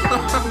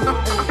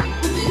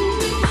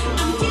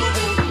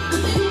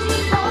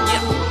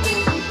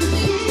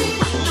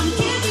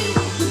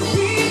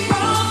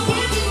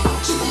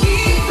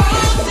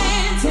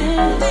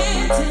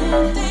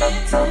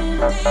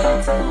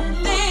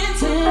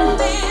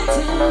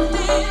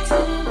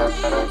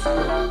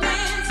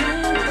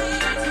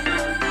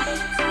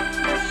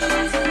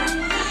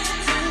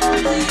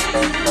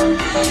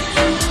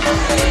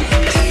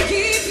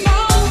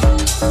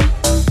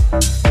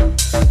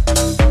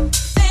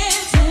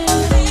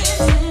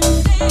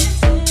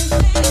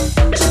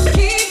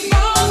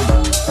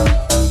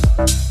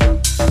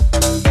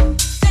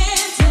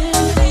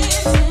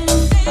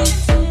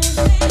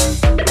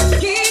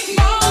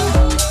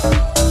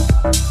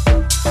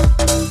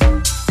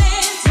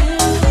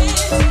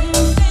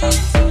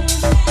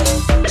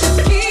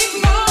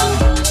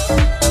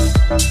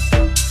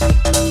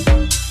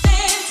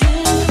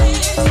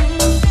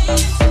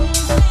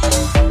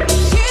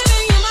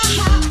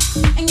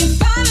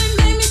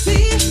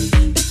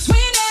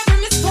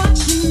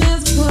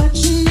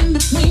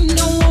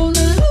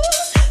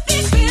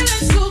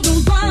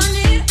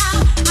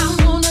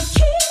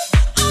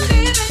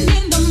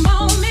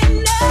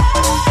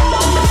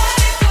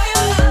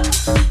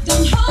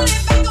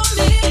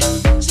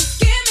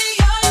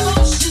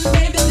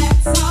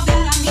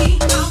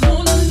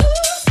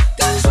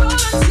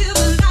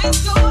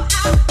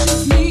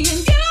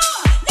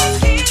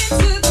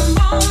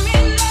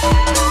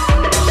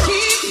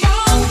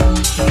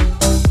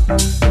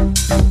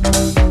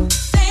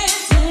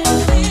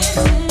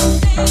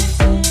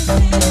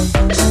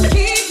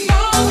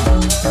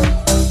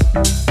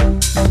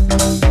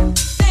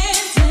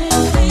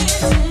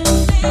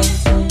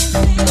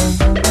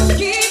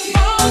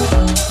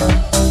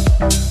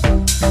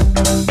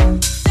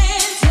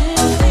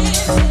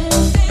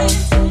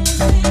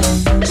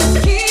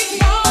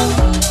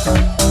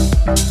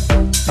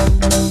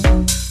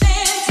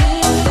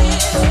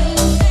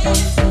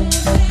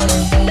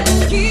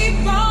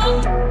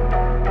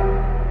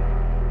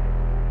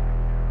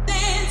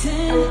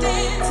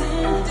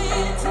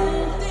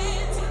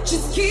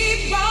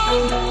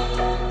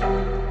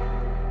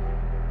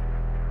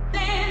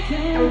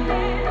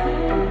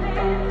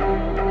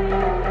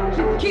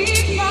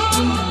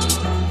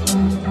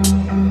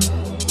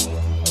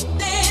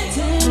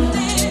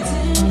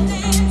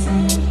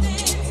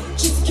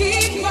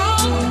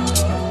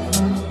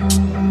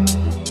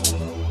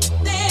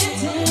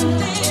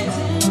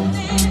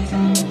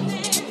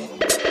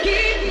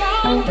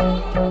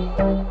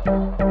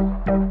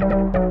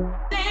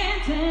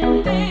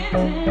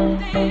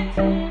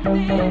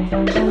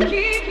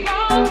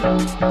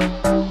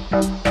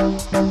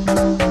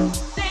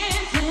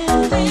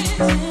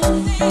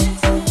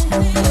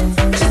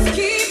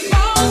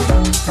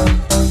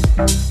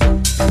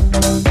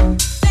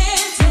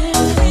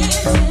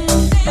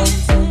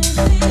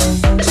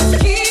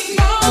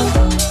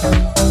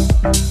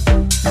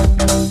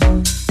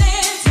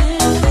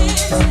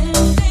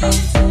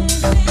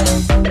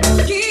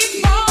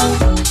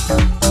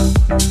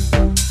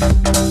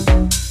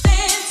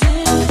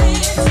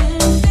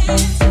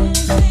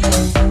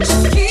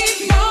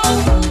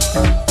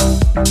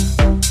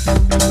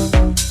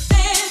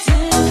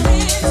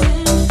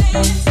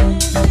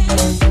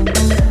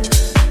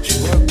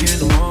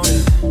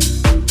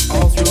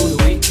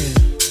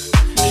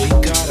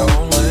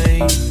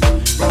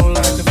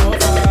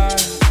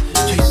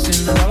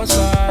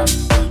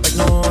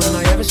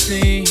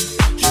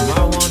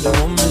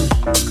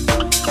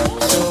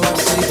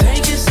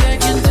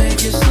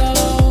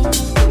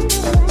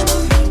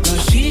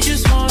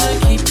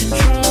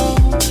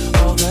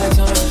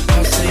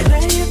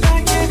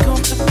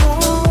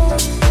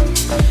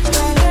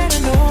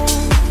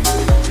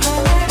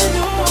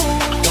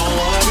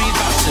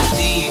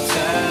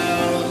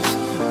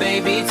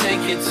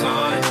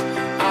 time.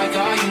 I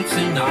got you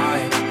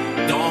tonight.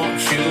 Don't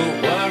you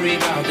worry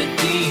about the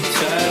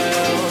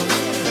details.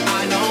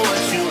 I know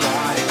what you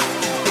like.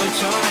 Put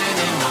your hand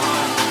in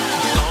mine.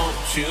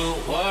 Don't you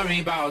worry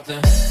about the.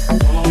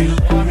 Don't you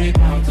worry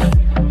about the.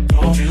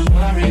 Don't you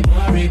worry,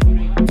 worry.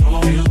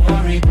 Don't you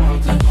worry about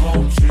the.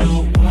 Don't you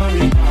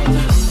worry about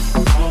the.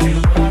 Don't you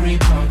worry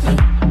about the.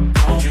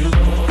 Don't you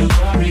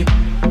worry.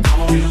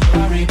 Don't you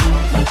worry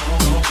about the.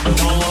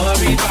 Don't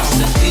worry about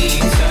the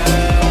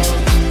details.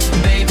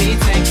 Baby,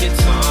 take your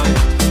time.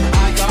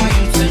 I got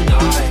you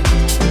tonight.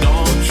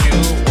 Don't you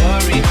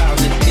worry about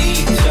the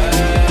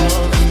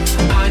details.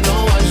 I know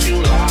what you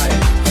like.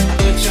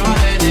 Put your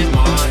hand in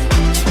mine.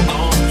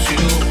 Don't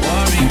you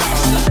worry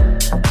about the.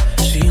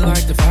 She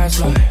like the fast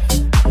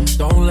life.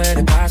 Don't let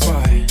it pass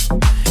by.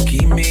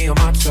 Keep me on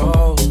my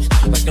toes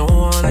like no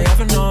one I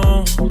ever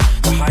known.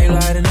 The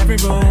highlight in every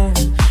room.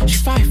 She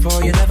fight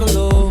for you, never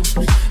lose.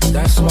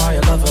 That's why I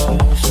love her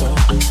so.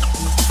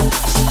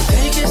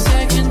 Take a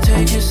second,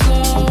 take it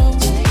slow.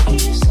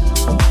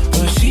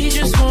 But she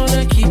just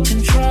wanna keep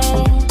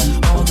control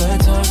all the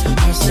time.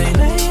 I say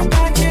lay it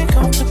back and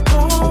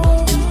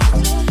comfortable.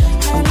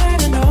 I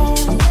let her know.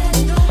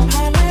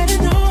 I let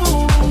her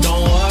know.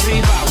 Don't worry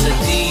about the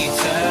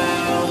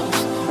details.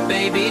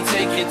 Baby,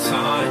 take your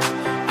time.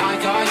 I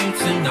got you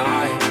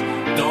tonight.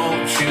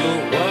 Don't you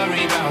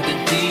worry about the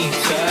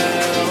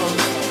details.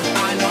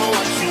 I know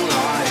what you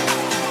like.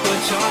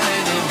 Put your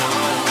hand in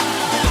mine.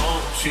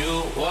 Don't you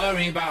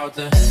worry about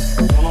the.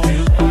 Don't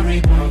you worry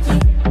about the.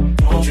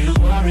 Don't you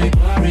worry,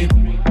 worry.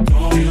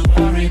 Don't you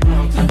worry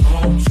about the.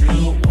 Don't you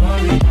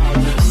worry about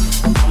the.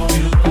 Don't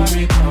you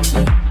worry about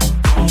the.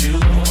 Don't you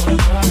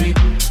worry.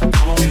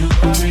 Don't you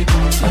worry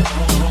about the.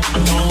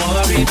 Don't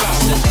worry about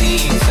the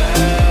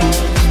details.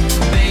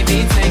 Baby,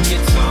 take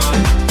your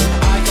time.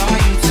 I got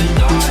you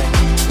tonight.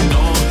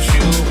 Don't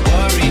you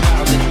worry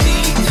about the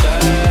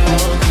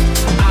details.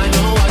 I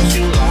know what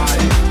you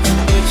like.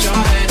 Put your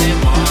hand in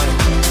mine.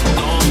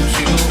 Don't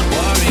you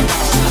worry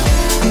about the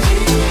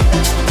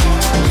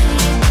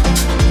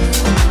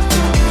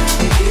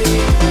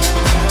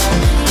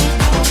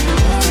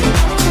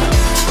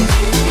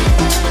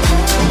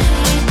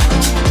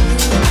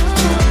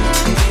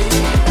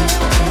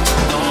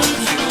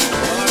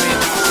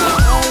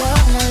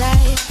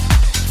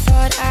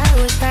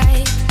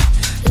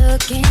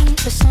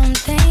for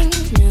something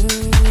new,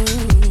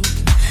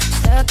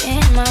 stuck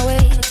in my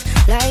ways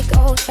like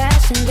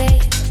old-fashioned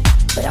days,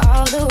 but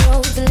all the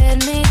roads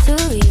led me to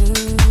you.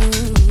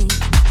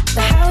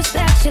 The house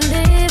that you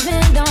live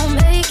in don't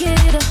make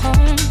it a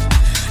home,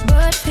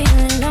 but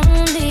feeling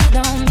lonely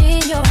don't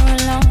mean you're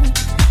alone.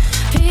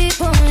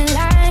 People in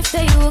life,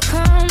 they will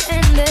come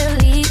and they'll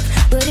leave,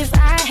 but if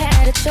I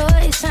had a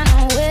choice, I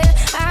know where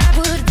I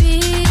would be.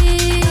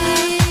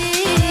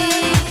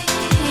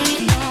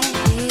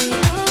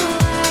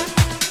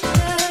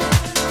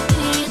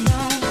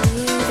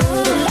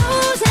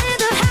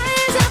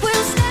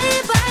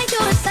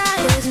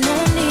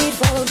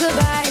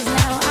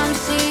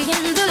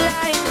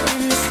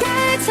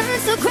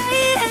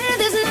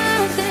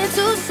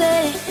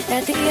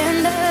 At the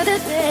end of the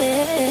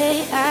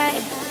day, I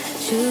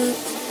choose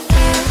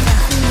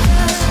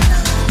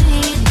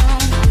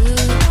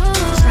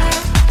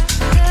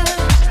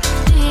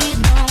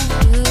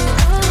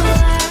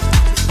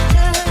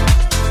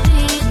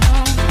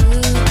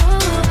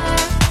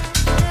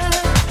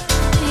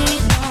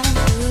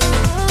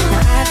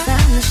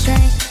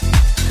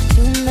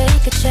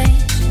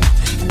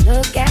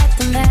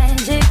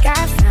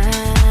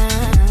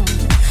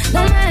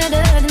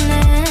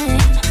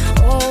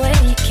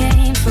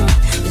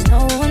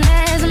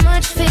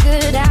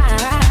figured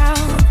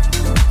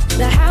out.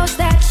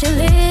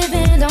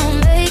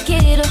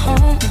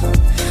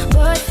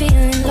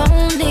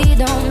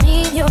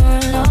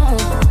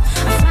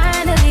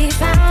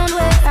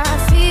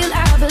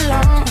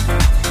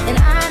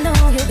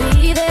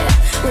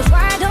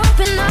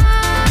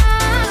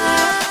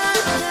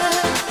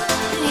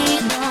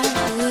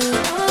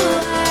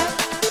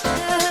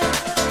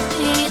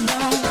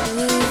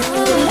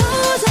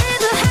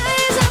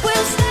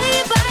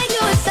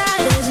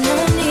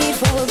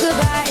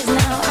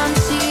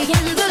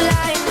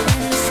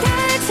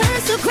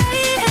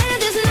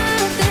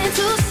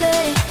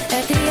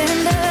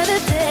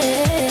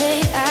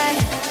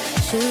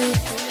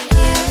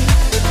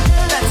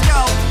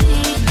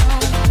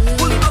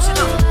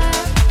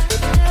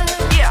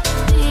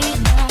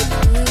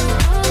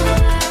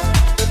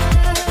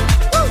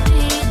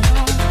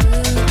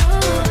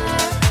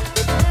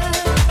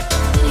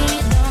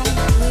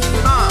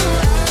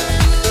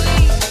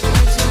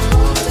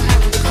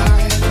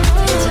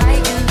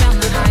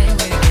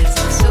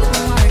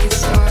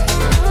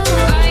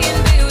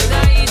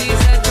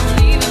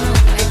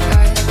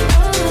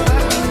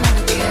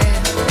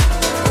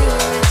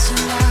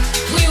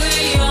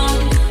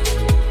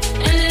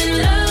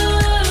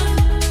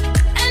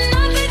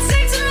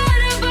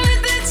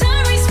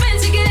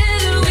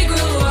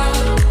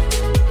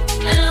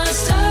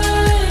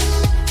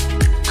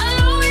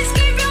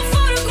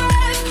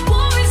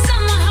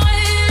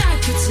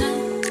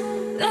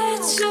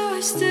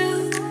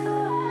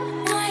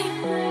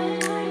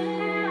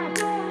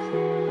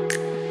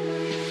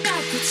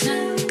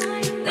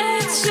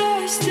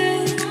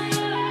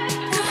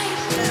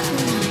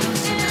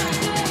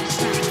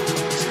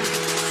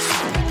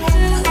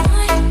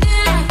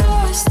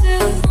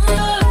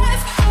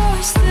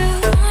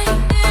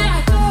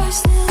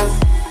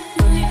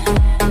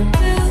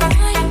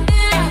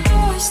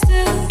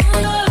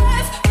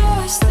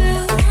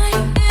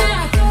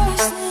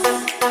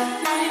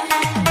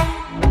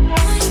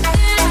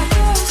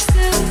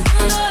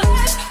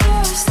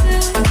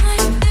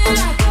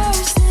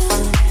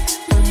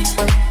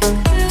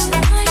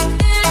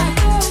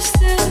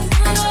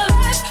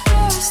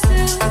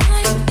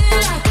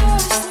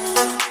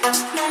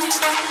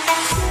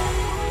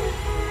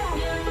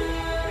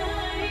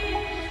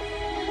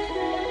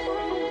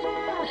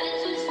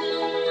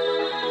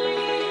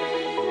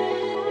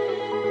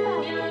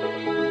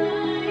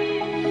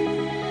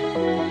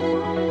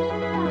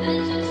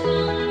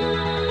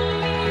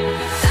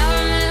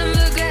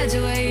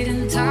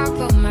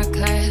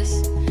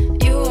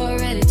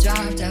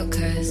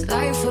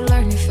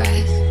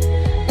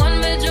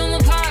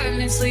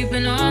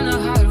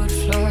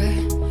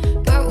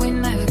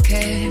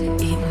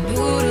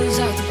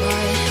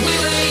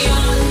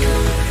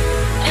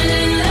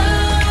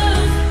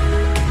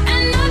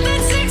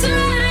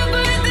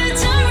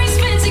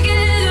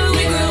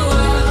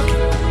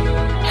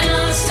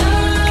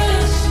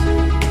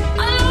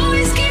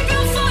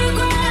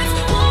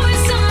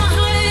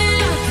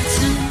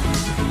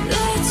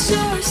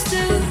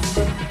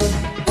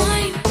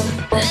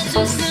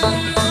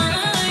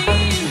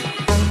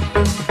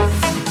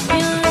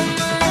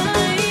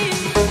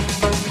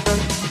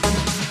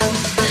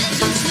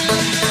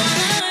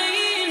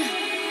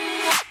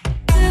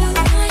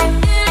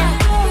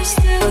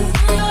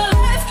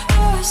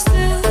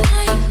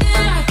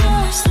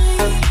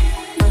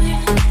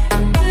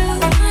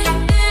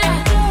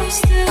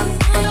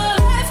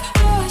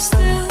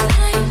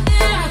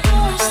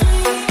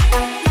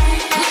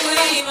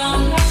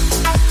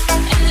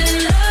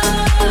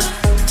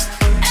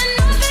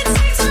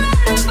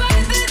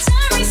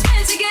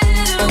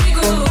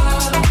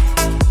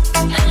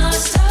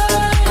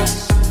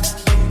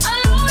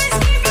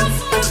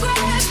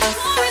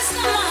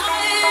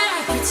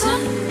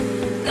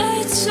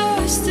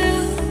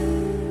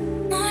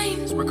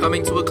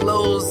 Coming to a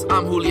close,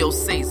 I'm Julio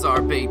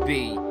Cesar,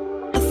 baby.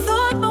 I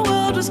thought my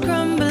world was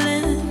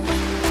crumbling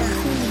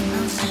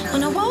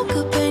when I woke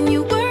up and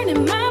you weren't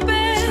in my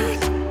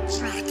bed,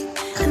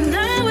 and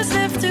I was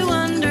left to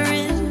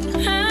wondering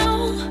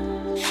how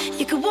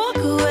you could walk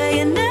away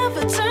and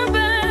never turn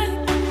back.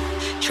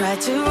 Tried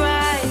to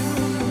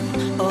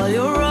right all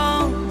your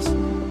wrongs.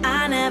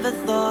 I never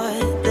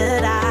thought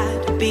that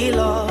I'd be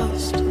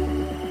lost,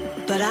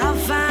 but I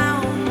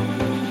found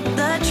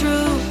the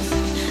truth.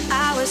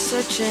 I was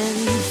searching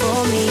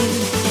for me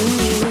in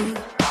you.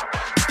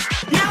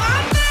 Now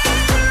I'm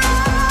better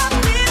off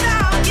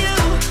without you,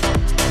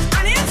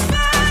 and it's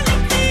finally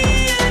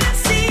clear to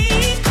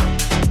see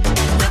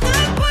that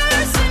the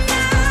person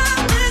I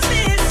was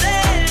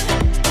missing,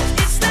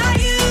 it's not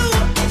you,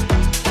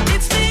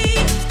 it's me.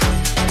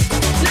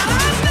 Now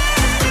I'm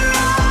better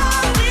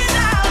off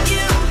without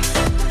you,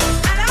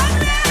 and I've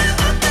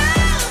never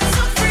felt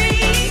so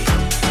free.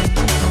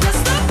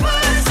 'Cause the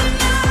person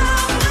I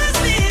was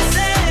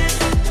missing,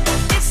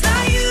 it's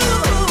not you,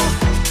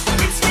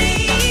 it's me.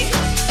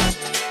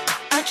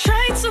 I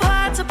tried so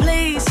hard to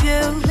please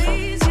you,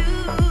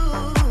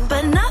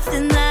 but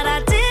nothing that I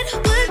did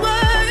would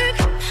work.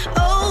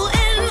 Oh,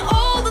 and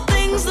all the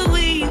things that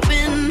we've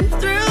been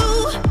through,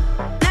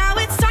 now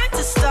it's time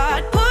to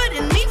start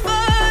putting me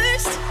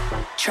first.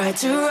 Tried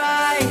to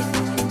right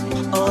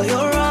all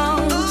your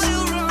wrongs.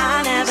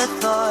 I never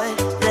thought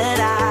that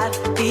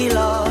I'd be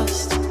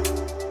lost,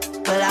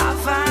 but I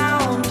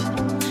found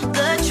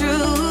the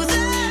truth.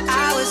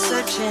 I was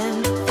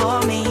searching for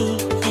me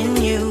in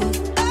you.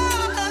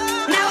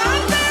 Now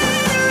I'm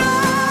better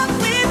off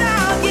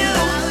without you,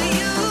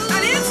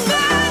 and it's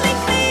finally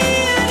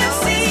clear to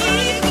see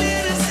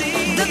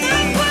that the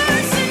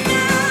person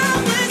I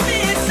was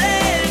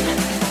missing,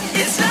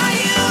 it's not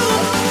you,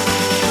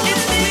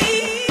 it's me.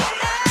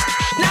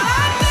 Now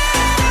I'm better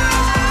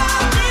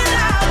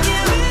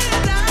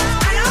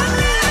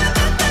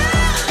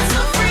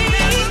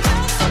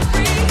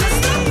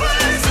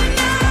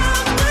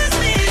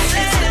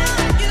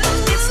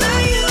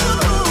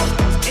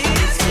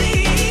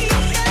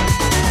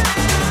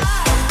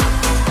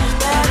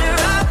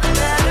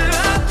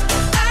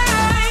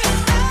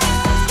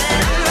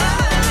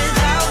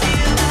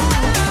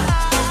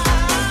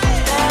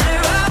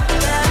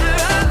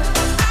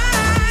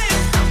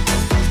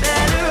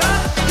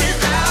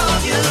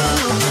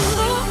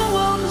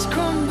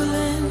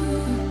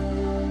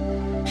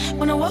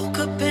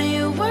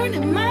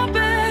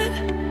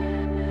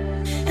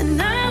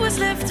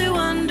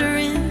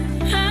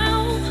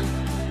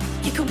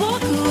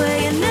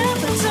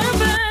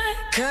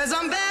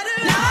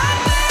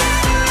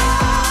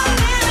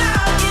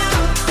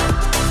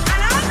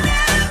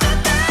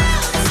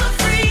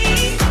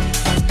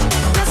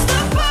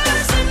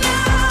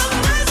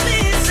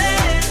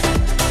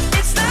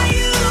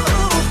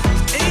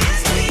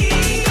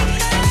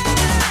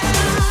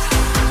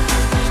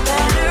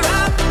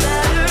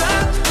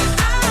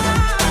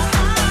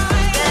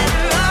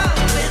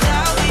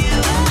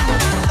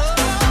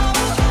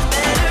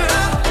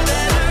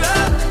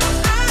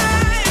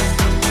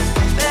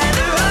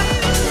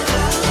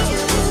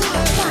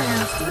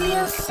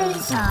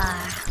Cesar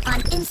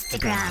on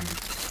Instagram,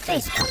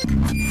 Facebook,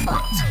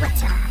 or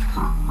Twitter.